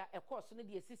enioma bi a ekoso ne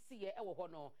de esisiye ewo ho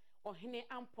no ohene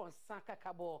amponsa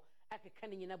kakabo akeka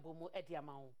ne nyina bomu edi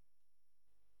amawo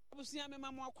abusia me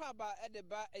mamu akwaba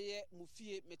edeba eye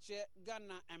mufie meche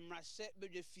Ghana emrase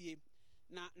bedwafie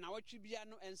na wotwi bia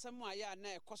no ensam a ya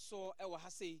na ekoso ewo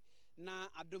hase na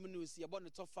Adom news ye bo ne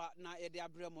tofa na ye de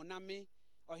abremo na me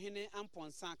ohene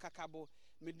amponsa kakabo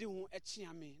medi hu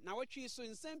echiame na watwi so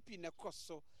nsampi na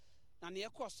koso na ne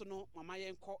ekoso no mama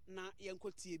yenko na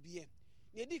yenko tie bie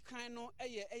ne di kan no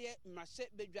eye mmahye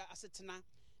bedwa asetena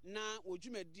na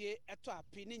wodwumadie eto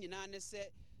ape ne nyina ne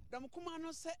se dam kuma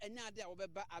no se enya ade a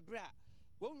wobeba abra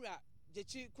wonwura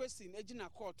jechi question agina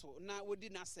court na wodi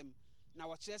nasem na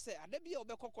wo kire se ade bia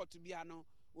wobekọ court bia no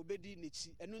obedi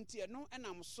nechi enu nti eno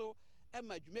enam so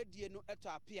ema dwumadie no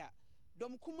eto ape a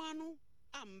dam kuma no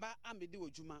amba amedi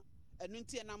wodwuma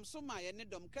enunti enam so ma ye ne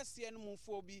Adom Kaseɛ no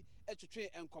mumfo bi etwetwe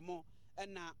enkomo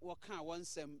na wɔka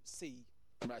wɔnsɛm sei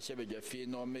Mrashe bedwafie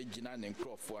no megina ne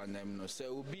nkrofo anam no sɛ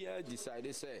obia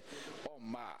decide sɛ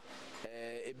ɔma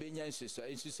ebenya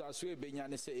nsusu so ebenya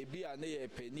ne sɛ ebia ne ye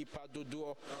pe nipa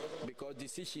dodo because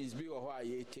decisions bi wɔ hɔ a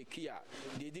ye take a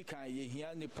de kan ye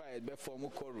hia nipa e be form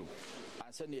koru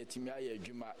ansa ne yetimi aye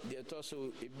adwuma de to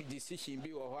so ebi decision bi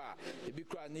wɔ hɔ a ebi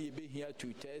kra ne ye be hia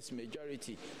to test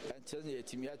majority ansa ne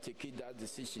yetimi a take that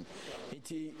decision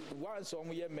nti once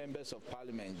ye members of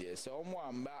parliament there sɛ omo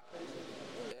amba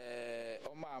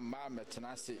ma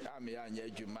metenase ame ya anya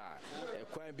adwuma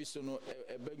ekwan bi so no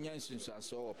ebenya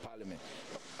nsunsuaso wɔ parliament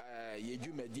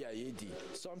yedwumadi a yedi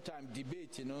sometimes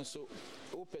debate no so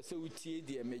o pese utie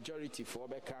the majority for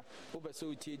beka o pese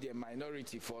utie the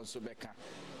minority for so beka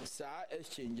sa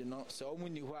exchange no so omu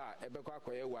ni hɔ a ebekɔ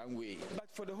akɔyɛ one way but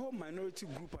for the whole minority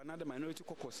group another minority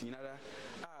caucus nyinara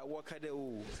wɔka de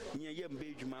o nyɛ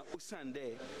mbe adwuma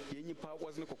osande yenyipa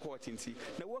wasn't court nti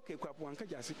na wɔka ekwapo anka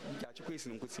jase kwesi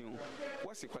nkotin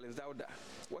what's the Collins Dauda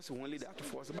what's the one leader to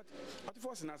force but at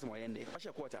force na asmo yende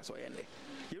pasha court aso yende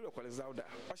you Collins Dauda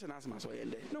pasha na asmo aso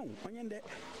yende no onyende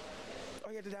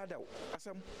oye dada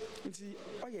asam nti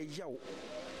oye yaw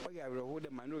oye awreho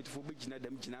the minority for begina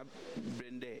dem gina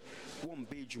brende won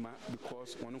be adwuma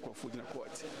because one crofo gina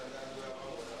court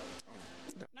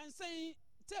na nsan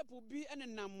tape bi ene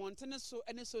nam montene so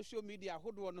ene social media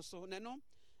hodo no so ne no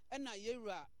ena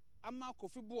yewura ama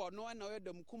kofi bo no ena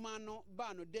oyedam kuma no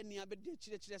ba no dani abede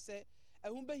chire se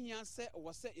ehun behia se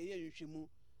wo se yeye nhwemu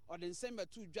ode nsem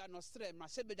batu dwa no stre ma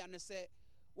se bedwa ne se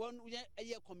won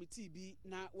ye committee bi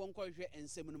na won ko hwe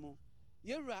ensem no mu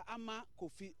yewura ama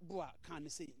kofi bo a kan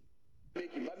se But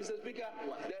Mr. Speaker,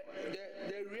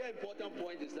 the real important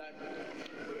point is that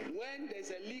when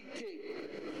there's a leak tape,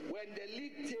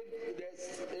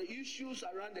 there's issues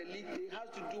around the leak tape has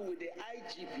to do with the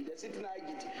IGP, the sitting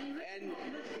IGP, and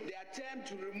the attempt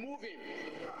to remove him,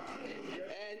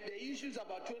 and the issues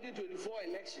about 2024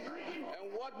 election,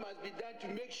 and what must be done to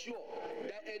make sure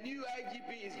that a new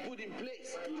IGP is put in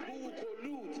place who will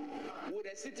collude with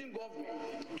a sitting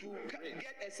government to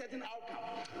get a certain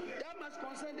outcome. That must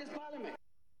concern this parliament.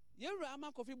 Yewura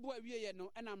ama kofi bo awie ye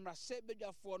no ena mrahye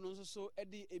bedwafo no nso so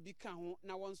edi ebi ka ho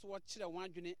na won so wo kire won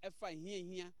adwene efa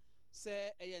hia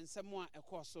se eye nsem a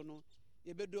ekoso no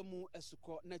yebedomu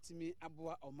esukọ na timi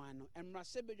aboa oman no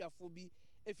mrahye bedwafo bi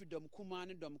efidom kuma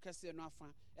ne Adom Kaseɛ no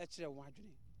afa e kire won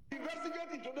adwene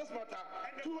investigate into this matter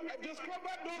to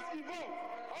discover those involved,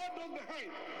 all those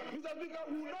behind. Mr. Speaker,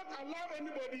 we will not allow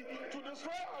anybody to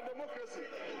destroy our democracy.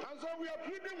 And so we are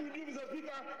pleading with you, Mr.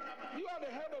 Speaker, you are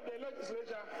the head of the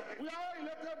legislature. We are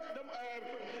elected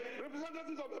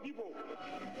representatives of the people.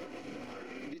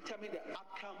 Determine the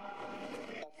outcome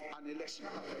of an election.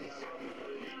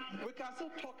 We can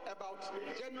still talk about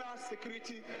general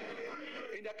security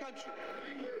in the country,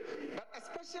 but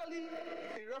especially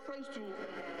in reference to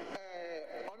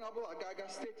Honorable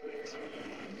Agaga's statement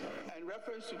and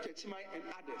reference to Techimai and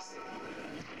others,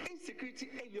 insecurity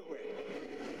anywhere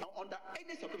and under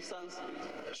any circumstance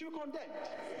should be condemned.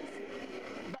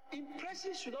 But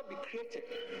impression should not be created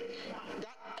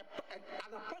that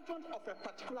an appointment of a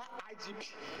particular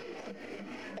IGP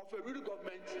of a ruling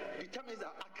government determines the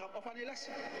outcome of an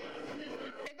election.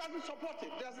 It doesn't support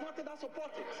it. There's nothing that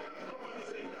supports it.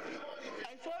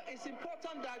 And so it's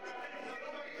important that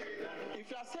if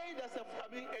you are saying there's a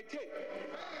tape,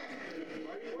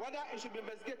 whether it should be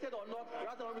investigated or not,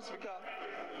 rather than Speaker,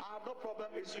 I have no problem.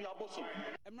 It's your bosom.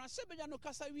 Emrashe no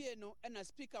Kasawie no and a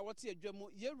speaker what ye dwemo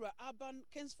yewura Aban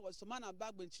Kensford Somana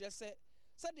Bagben kyerɛ sɛ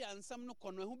sɛde ansam no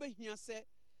kɔ no ho behia sɛ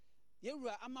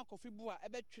yewura ama Kofi Bua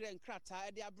ebetwere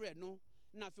nkrataa de abrɛ no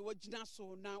na afei wagina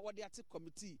so na wɔde ate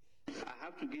committee. I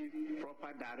have to give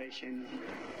proper direction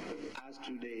as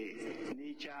to the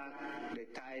nature, the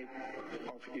type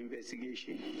of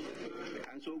investigation.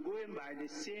 And so going by the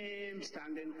same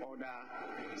standing order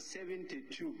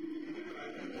 72,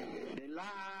 the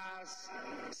last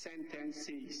sentence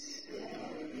says,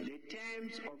 the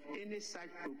terms of any such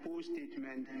proposed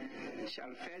statement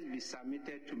shall first be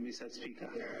submitted to Mr. Speaker.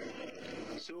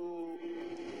 So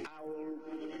I will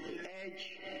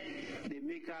urge the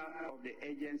maker of the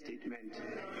urgent statement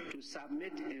to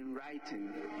submit in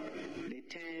writing the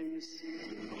terms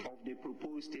of the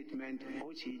proposed statement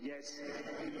which he just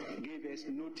gave us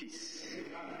notice.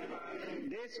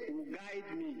 This will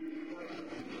guide me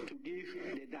to give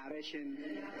the direction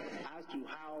as to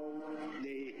how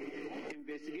the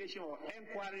investigation or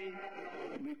inquiry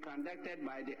will be conducted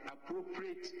by the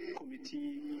appropriate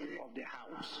committee of the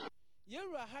House.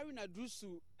 Yewura Haruna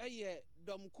Drusu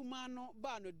dom kumano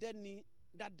ba no dani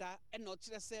dada eno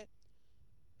kyerɛ sɛ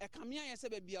ɛkamea yɛ sɛ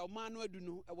baabi a ɔman no adu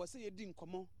no ɛwɔ sɛ yɛdi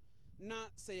nkɔmmɔ na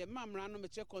sɛ yɛ mamra no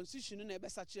mekyerɛ constitution no na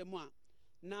ɛbɛsa kyerɛ mu a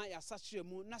na yɛasa kyerɛ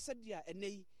mu na sɛdeɛ ɛnɛ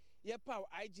yi yɛpaw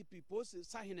IGP post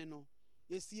sahene no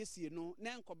yɛsiesie no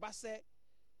na nkɔba sɛ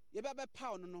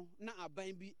yɛbɛbɛpaw no na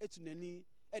aban bi etu n'ani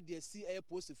ɛde asi ɛyɛ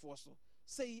postfoɔ so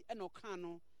sɛyi ɛna ɔka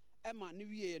no ɛma ne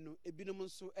wie no ebinom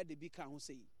nso ɛde bi ka ho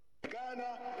sɛyi.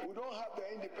 Ghana, we don't have the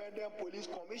independent police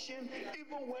commission.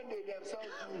 Even when they themselves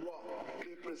do wrong,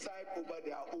 they preside over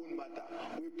their own matter.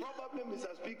 We probably, Mr.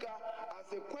 Speaker, as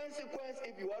a consequence,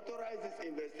 if you authorize this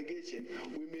investigation,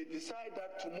 we may decide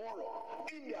that tomorrow,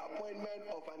 in the appointment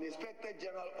of an Inspector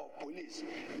General of Police,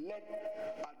 let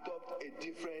adopt a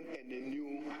different and a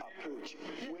new approach.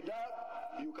 With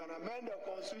that, you can amend the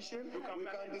constitution. We can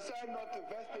decide not to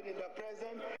vest it in the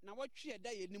present. Now what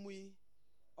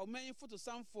Oman photo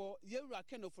samfo yewura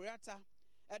Ken Oforiata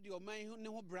e de oman ne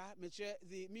ho bra meche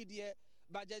the media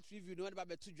budget review no ba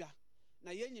betudwa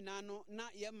na ye nyina no na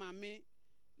ye maame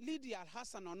Lydia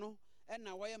Hassan no e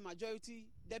na wo majority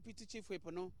deputy chief whip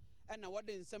no e na wo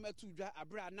de nsem atudwa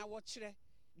abra na wo kire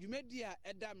dwumadi a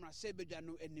e da mrase bedwa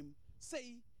no anim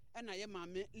sei e na ye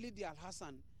maame Lydia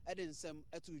Hassan e de nsem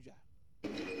atudwa.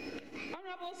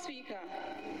 Honorable Speaker,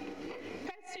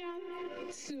 question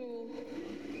to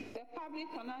the Public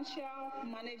Financial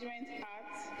Management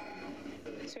Act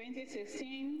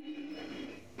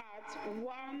 2016 at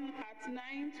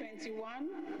 9:21.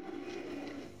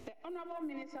 The Honorable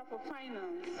Minister for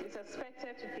Finance is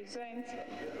expected to present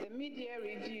the mid-year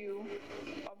review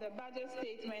of the budget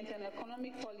statement and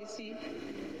economic policy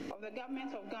of the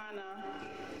Government of Ghana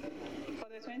for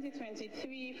the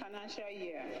 2023 financial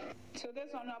year to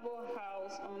this Honorable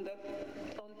House on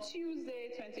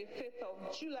Tuesday, 25th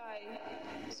of July,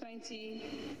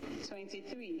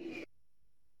 2023.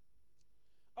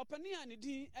 Opania ni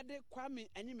din ede Kwame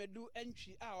Enyimedu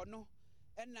entwi a ono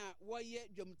na woye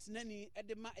dwomtenani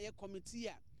ede ma eye committee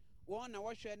a won na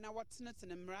wohwe na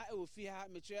wotenetene mra e ofi ha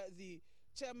mekyerɛ the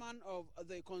chairman of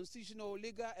the Constitutional,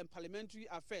 Legal and Parliamentary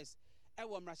Affairs e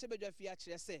wo mra hyebedwa fi a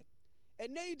kyerɛ sɛ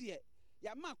enei de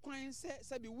ya ma kwan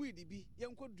sɛ bi weed bi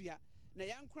yenkodua na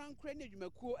yankrankra na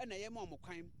adwumakuo na ye ma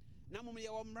omkwan na mom ye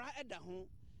wo mra eda ho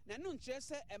na no nkyerɛ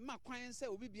sɛ e ma kwan sɛ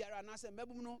obi biara na sɛ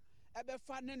mbabum no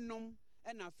ebefa ne nom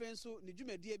na afenso ne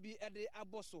dwumadie bi ede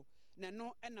aboso na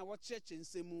no na wo kyerɛkyɛ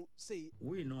nsɛmu sei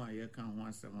we know aye kan ho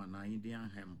asɛm na Indian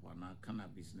hemp na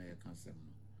cannabis na ye kan asɛm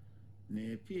no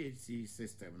na PhD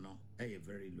system no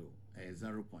very low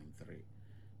 0.3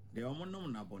 the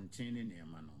omonom na bonten ne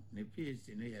ema no na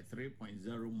PhD no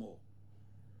 3.0 more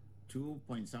 2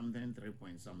 point something 3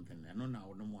 point something no na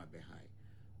onom abe high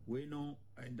we know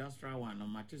industrial one no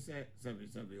matter say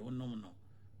onom no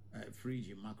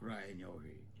fridge macro enyo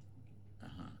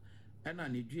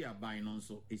ɛna ne dua ban no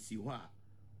nso esi hɔ a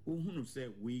wohunu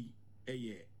sɛ we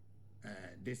ɛyɛ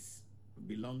this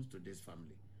belongs to this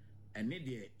family ɛne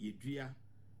deɛ yɛdua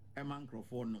ɛma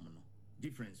nkurɔfoɔ nom no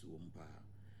difference wɔ mu paa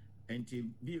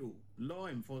nti bio law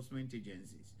enforcement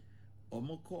agencies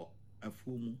ɔmo kɔ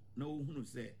afuo mu na wohunu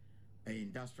sɛ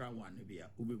industrial one no bi a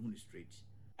wobɛhunu straight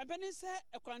ɛbɛne sɛ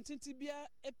ɛkwarantenti bia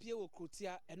apie wɔ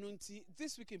krotia ɛno nti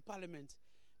this week in parliament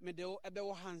mede wo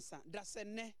ɛbɛwɔ hansa da sɛ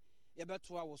nnɛ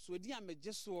yɛbɛtoa wɔ so edi a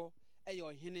megye soɔ ɛyɛ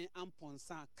ɔhene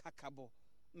amponsa kakabɔ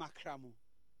makra mu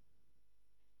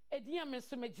edi a me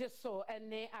nso megye so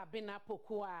ɛne abena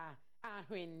poko a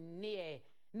ahwenneɛ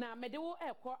na mede wo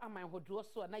ɛkɔ amanhodoɔ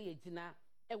so a na yɛgyina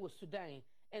ɛwɔ Sudan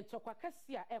ntɔkwa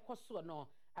kɛse a ɛkɔ so no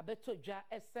abɛtɔ dwa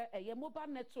ɛsɛ ɛyɛ mobile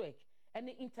network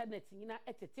ɛne internet nyina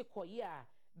ɛtete kɔyɛ a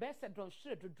bɛsɛ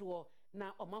dɔnhwere dodoɔ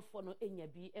na ɔmanfoɔ no enya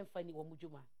bi ɛmfa ni wɔ mu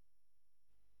dwuma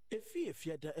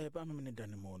efiada eba memene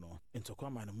dane mu no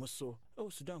ntɔkwa ma no mu so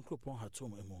ɛwɔ Sudan kropɔn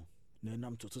hatom emu na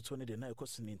nam tototo ne de na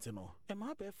ɛkɔso ne nti no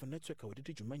ɛma abɛɛfo network a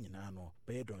wɔdedi dwuma nyinaa no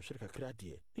bɛyɛ dɔnhwere kakra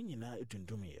deɛ ne nyinaa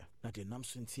edundumyɛ na de nam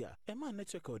so nti a ɛma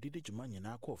network a wɔdedi dwuma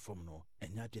nyinaa kɔɔ fam no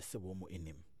ɛnya de sɛ wɔn mu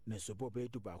enim na nsobɔ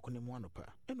bɛyɛ du baako ne mu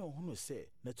anopa ɛna ɔhunu sɛ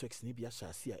networks ne bi ahyɛ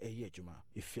ase a ɛyɛ adwuma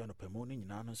efia no pɛmo ne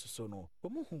nyinaa no nso so no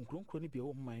wɔn hu nkronkro ne bi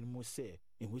ɛwɔ man no mu sɛ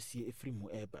ehusie efiri mu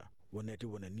ɛɛba wɔn ɛde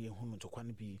wɔn ani ehunu ntɔkwa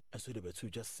no bi ɛso de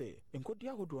bɛtu gya sɛ nkɔdi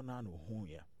ahodoɔ naa na ohun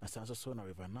ya asan so na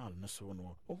River Nile no so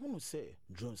no ohunu sɛ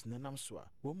drones ne nam so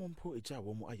a wɔn mu mpo egya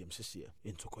wɔn mu ayɛm hyehyɛ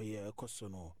ntɔkwa yɛ ɛkɔ so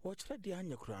no wɔkyerɛ deɛ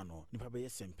anya koraa no nipa bɛyɛ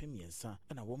sɛmpem mmiɛnsa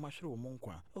ɛna wɔn ahwere wɔn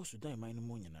nkwa ɛwɔ Sudan man no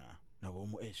mu nyinaa na wɔn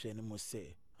mu ɛhwɛ ne mu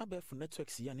sɛ abɛɛfo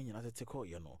networks yi a ne nyinaa tete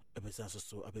kɔɔyɛ no ɛbɛsan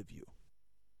so abɛbio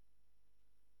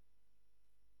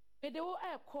Medewo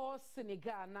ɛkɔ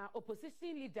Senegal na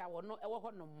opposition leader wɔ no ɛwɔ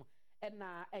hɔ nom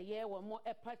ɛna ɛyɛ wɔn mo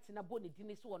party na bɔ ne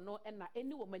dini so wɔ no ɛna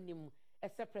ɛni wɔn anim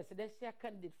ɛsɛ presidential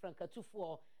candidate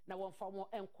Frankatufoɔ na wɔn fa wɔn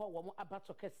ɛnkɔ wɔn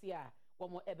abato kɛse a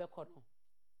wɔn ɛbɛkɔ no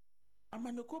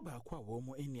Amanyɔkɔ baako a wɔn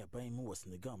mo ani aban mu wɔ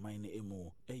Senegal man no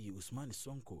emu ɛyɛ Usman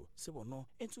Sonko sɛ wɔn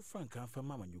ntu Franka mfa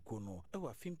ma amanyɔkɔ no ɛwɔ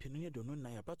afimpinu ne do no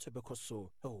nan abato bɛkɔ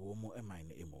so ɛwɔ wɔn mo man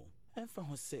no emu ɛmfa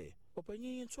ho sɛ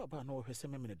ɔpanyin nto aba na wɔhwɛ sɛ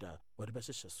memene da wɔde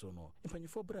bɛhyehyɛ so no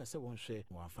mpanyinfoɔ bra sɛ wɔn hwɛ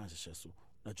wɔn afa nhyehyɛ so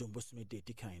na John Bosome de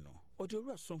dikan no ɔde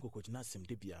owura Sonko kɔgyina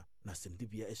asɛmdibea na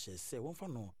asɛmdibea ɛhyɛ sɛ wɔmfa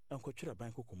no nkɔtwerɛ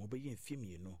ban kɔkɔmɔ bɛyɛ mfie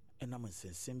mmienu ɛnam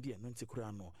nsɛnsɛm bi a no nti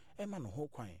koraa no ɛma no ho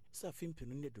kwan sɛ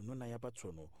afimpinu ne do no nan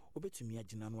abato no obetumi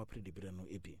agyina no apredibere no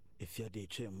ebi efiade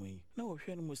etwa mu yi na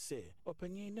wɔhwɛ no mu sɛ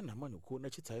ɔpanyin ne namanyɔkɔ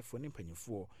n'akyitaefoɔ ne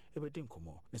mpanyinfoɔ ɛbɛdi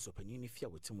nkɔmɔ ne sɛ ɔpanyin ne fie a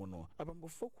wɔte mu no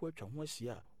abambɔfoɔ ko atwa ho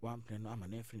ahyia wampene no ama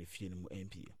no afiri ne fie no mu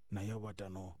MP na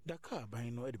yɛwada no Dakar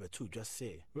ban no ɛde bɛto dwa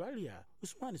sɛ rally a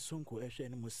Usman Sonko ɛhwɛ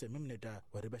no mu sɛ memne da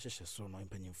wɔde bɛhyehyɛ so no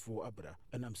mpanyinfoɔ abra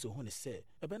ɛnam sɛ hu ne sɛ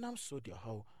ɛbɛnam so de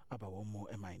ɔhaw aba wɔn mu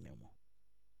ɛman no mu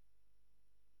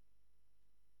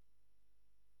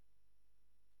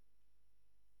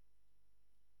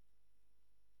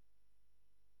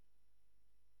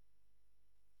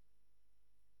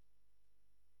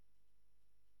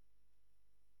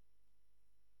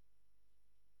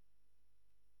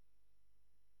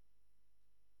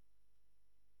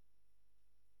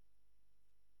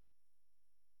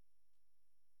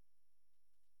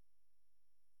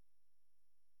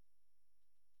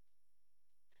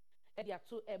ɛde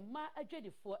ato ɛma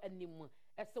adwadifoɔ anim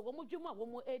ɛsɛ wɔn dwuma a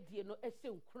wɔn adie no ɛhyɛ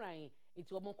nkuran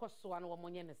nti wɔn nkɔ soa no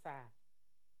wɔn nyɛ ne saa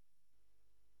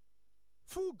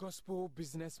Full Gospel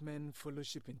Businessmen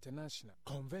Fellowship International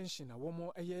Convention a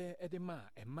wɔn ɛyɛ ɛde ma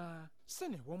ɛma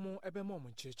sɛne wɔn ɛbɛma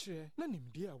wɔn kyerɛkyerɛ na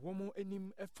nimdeɛ a wɔn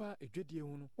anim ɛfa adwadie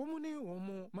ho no wɔn ne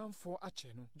wɔn manfoɔ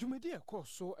akyɛ no dwumadi ɛkɔɔ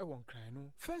so ɛwɔ nkran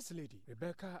no First Lady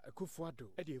Rebecca Akufo-Addo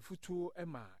ɛde efutuo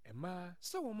ɛma ɛma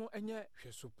sɛ wɔn ɛnyɛ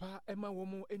hwɛsopa ɛma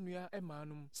wɔn enua ɛma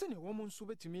nom sɛne wɔn nso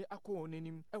betumi akɔ wɔn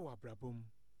anim ɛwɔ abrabom.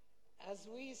 As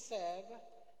we serve,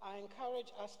 I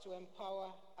encourage us to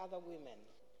empower other women.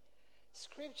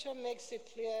 Scripture makes it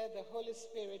clear the Holy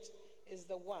Spirit is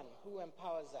the one who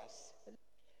empowers us.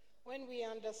 When we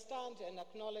understand and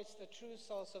acknowledge the true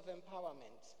source of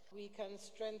empowerment, we can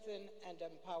strengthen and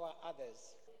empower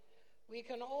others. We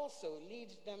can also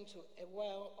lead them to a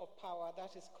well of power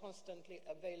that is constantly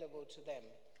available to them.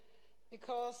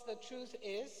 Because the truth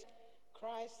is,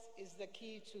 Christ is the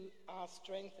key to our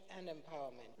strength and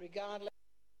empowerment, regardless.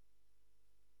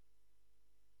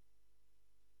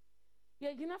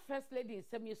 Yɛgyina First Lady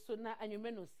nsɛm yi so na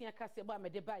anwummerɛ no Osia Kaseɛ bɔ a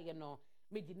mede baeɛ no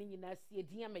megye ne nyinaa sie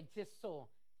din a megye so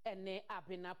ɛne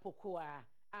Abena Poko a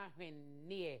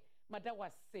ahwenneɛ mada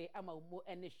wase ama wo mu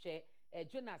ɛne hwɛ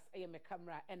Jonas ɛyɛ me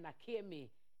camera ɛna KMA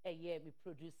ɛyɛ me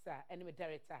producer ɛne me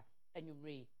director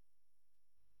anwummerɛ yi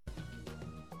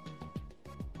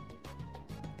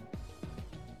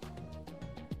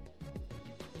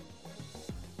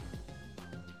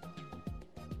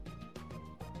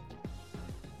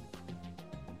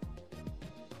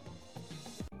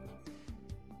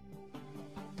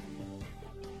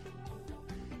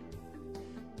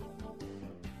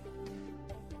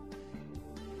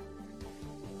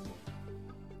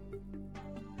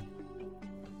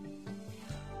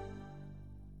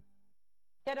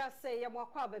Yada say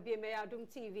Yamwakwa baby me Adom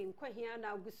TV nkwahia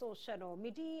na guso channel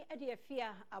midi ede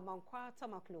afia amankwa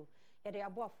tamaklo yede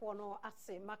aboafo no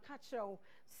ase makachrew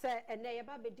se ene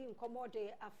yeba bedi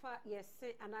nkomode afa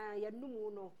yese ana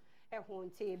yanumu no eho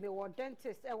nti me wo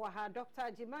dentist ewa ha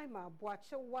Dr. Jemima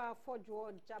Boachewa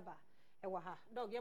Fodwo Jaba ewa ha dog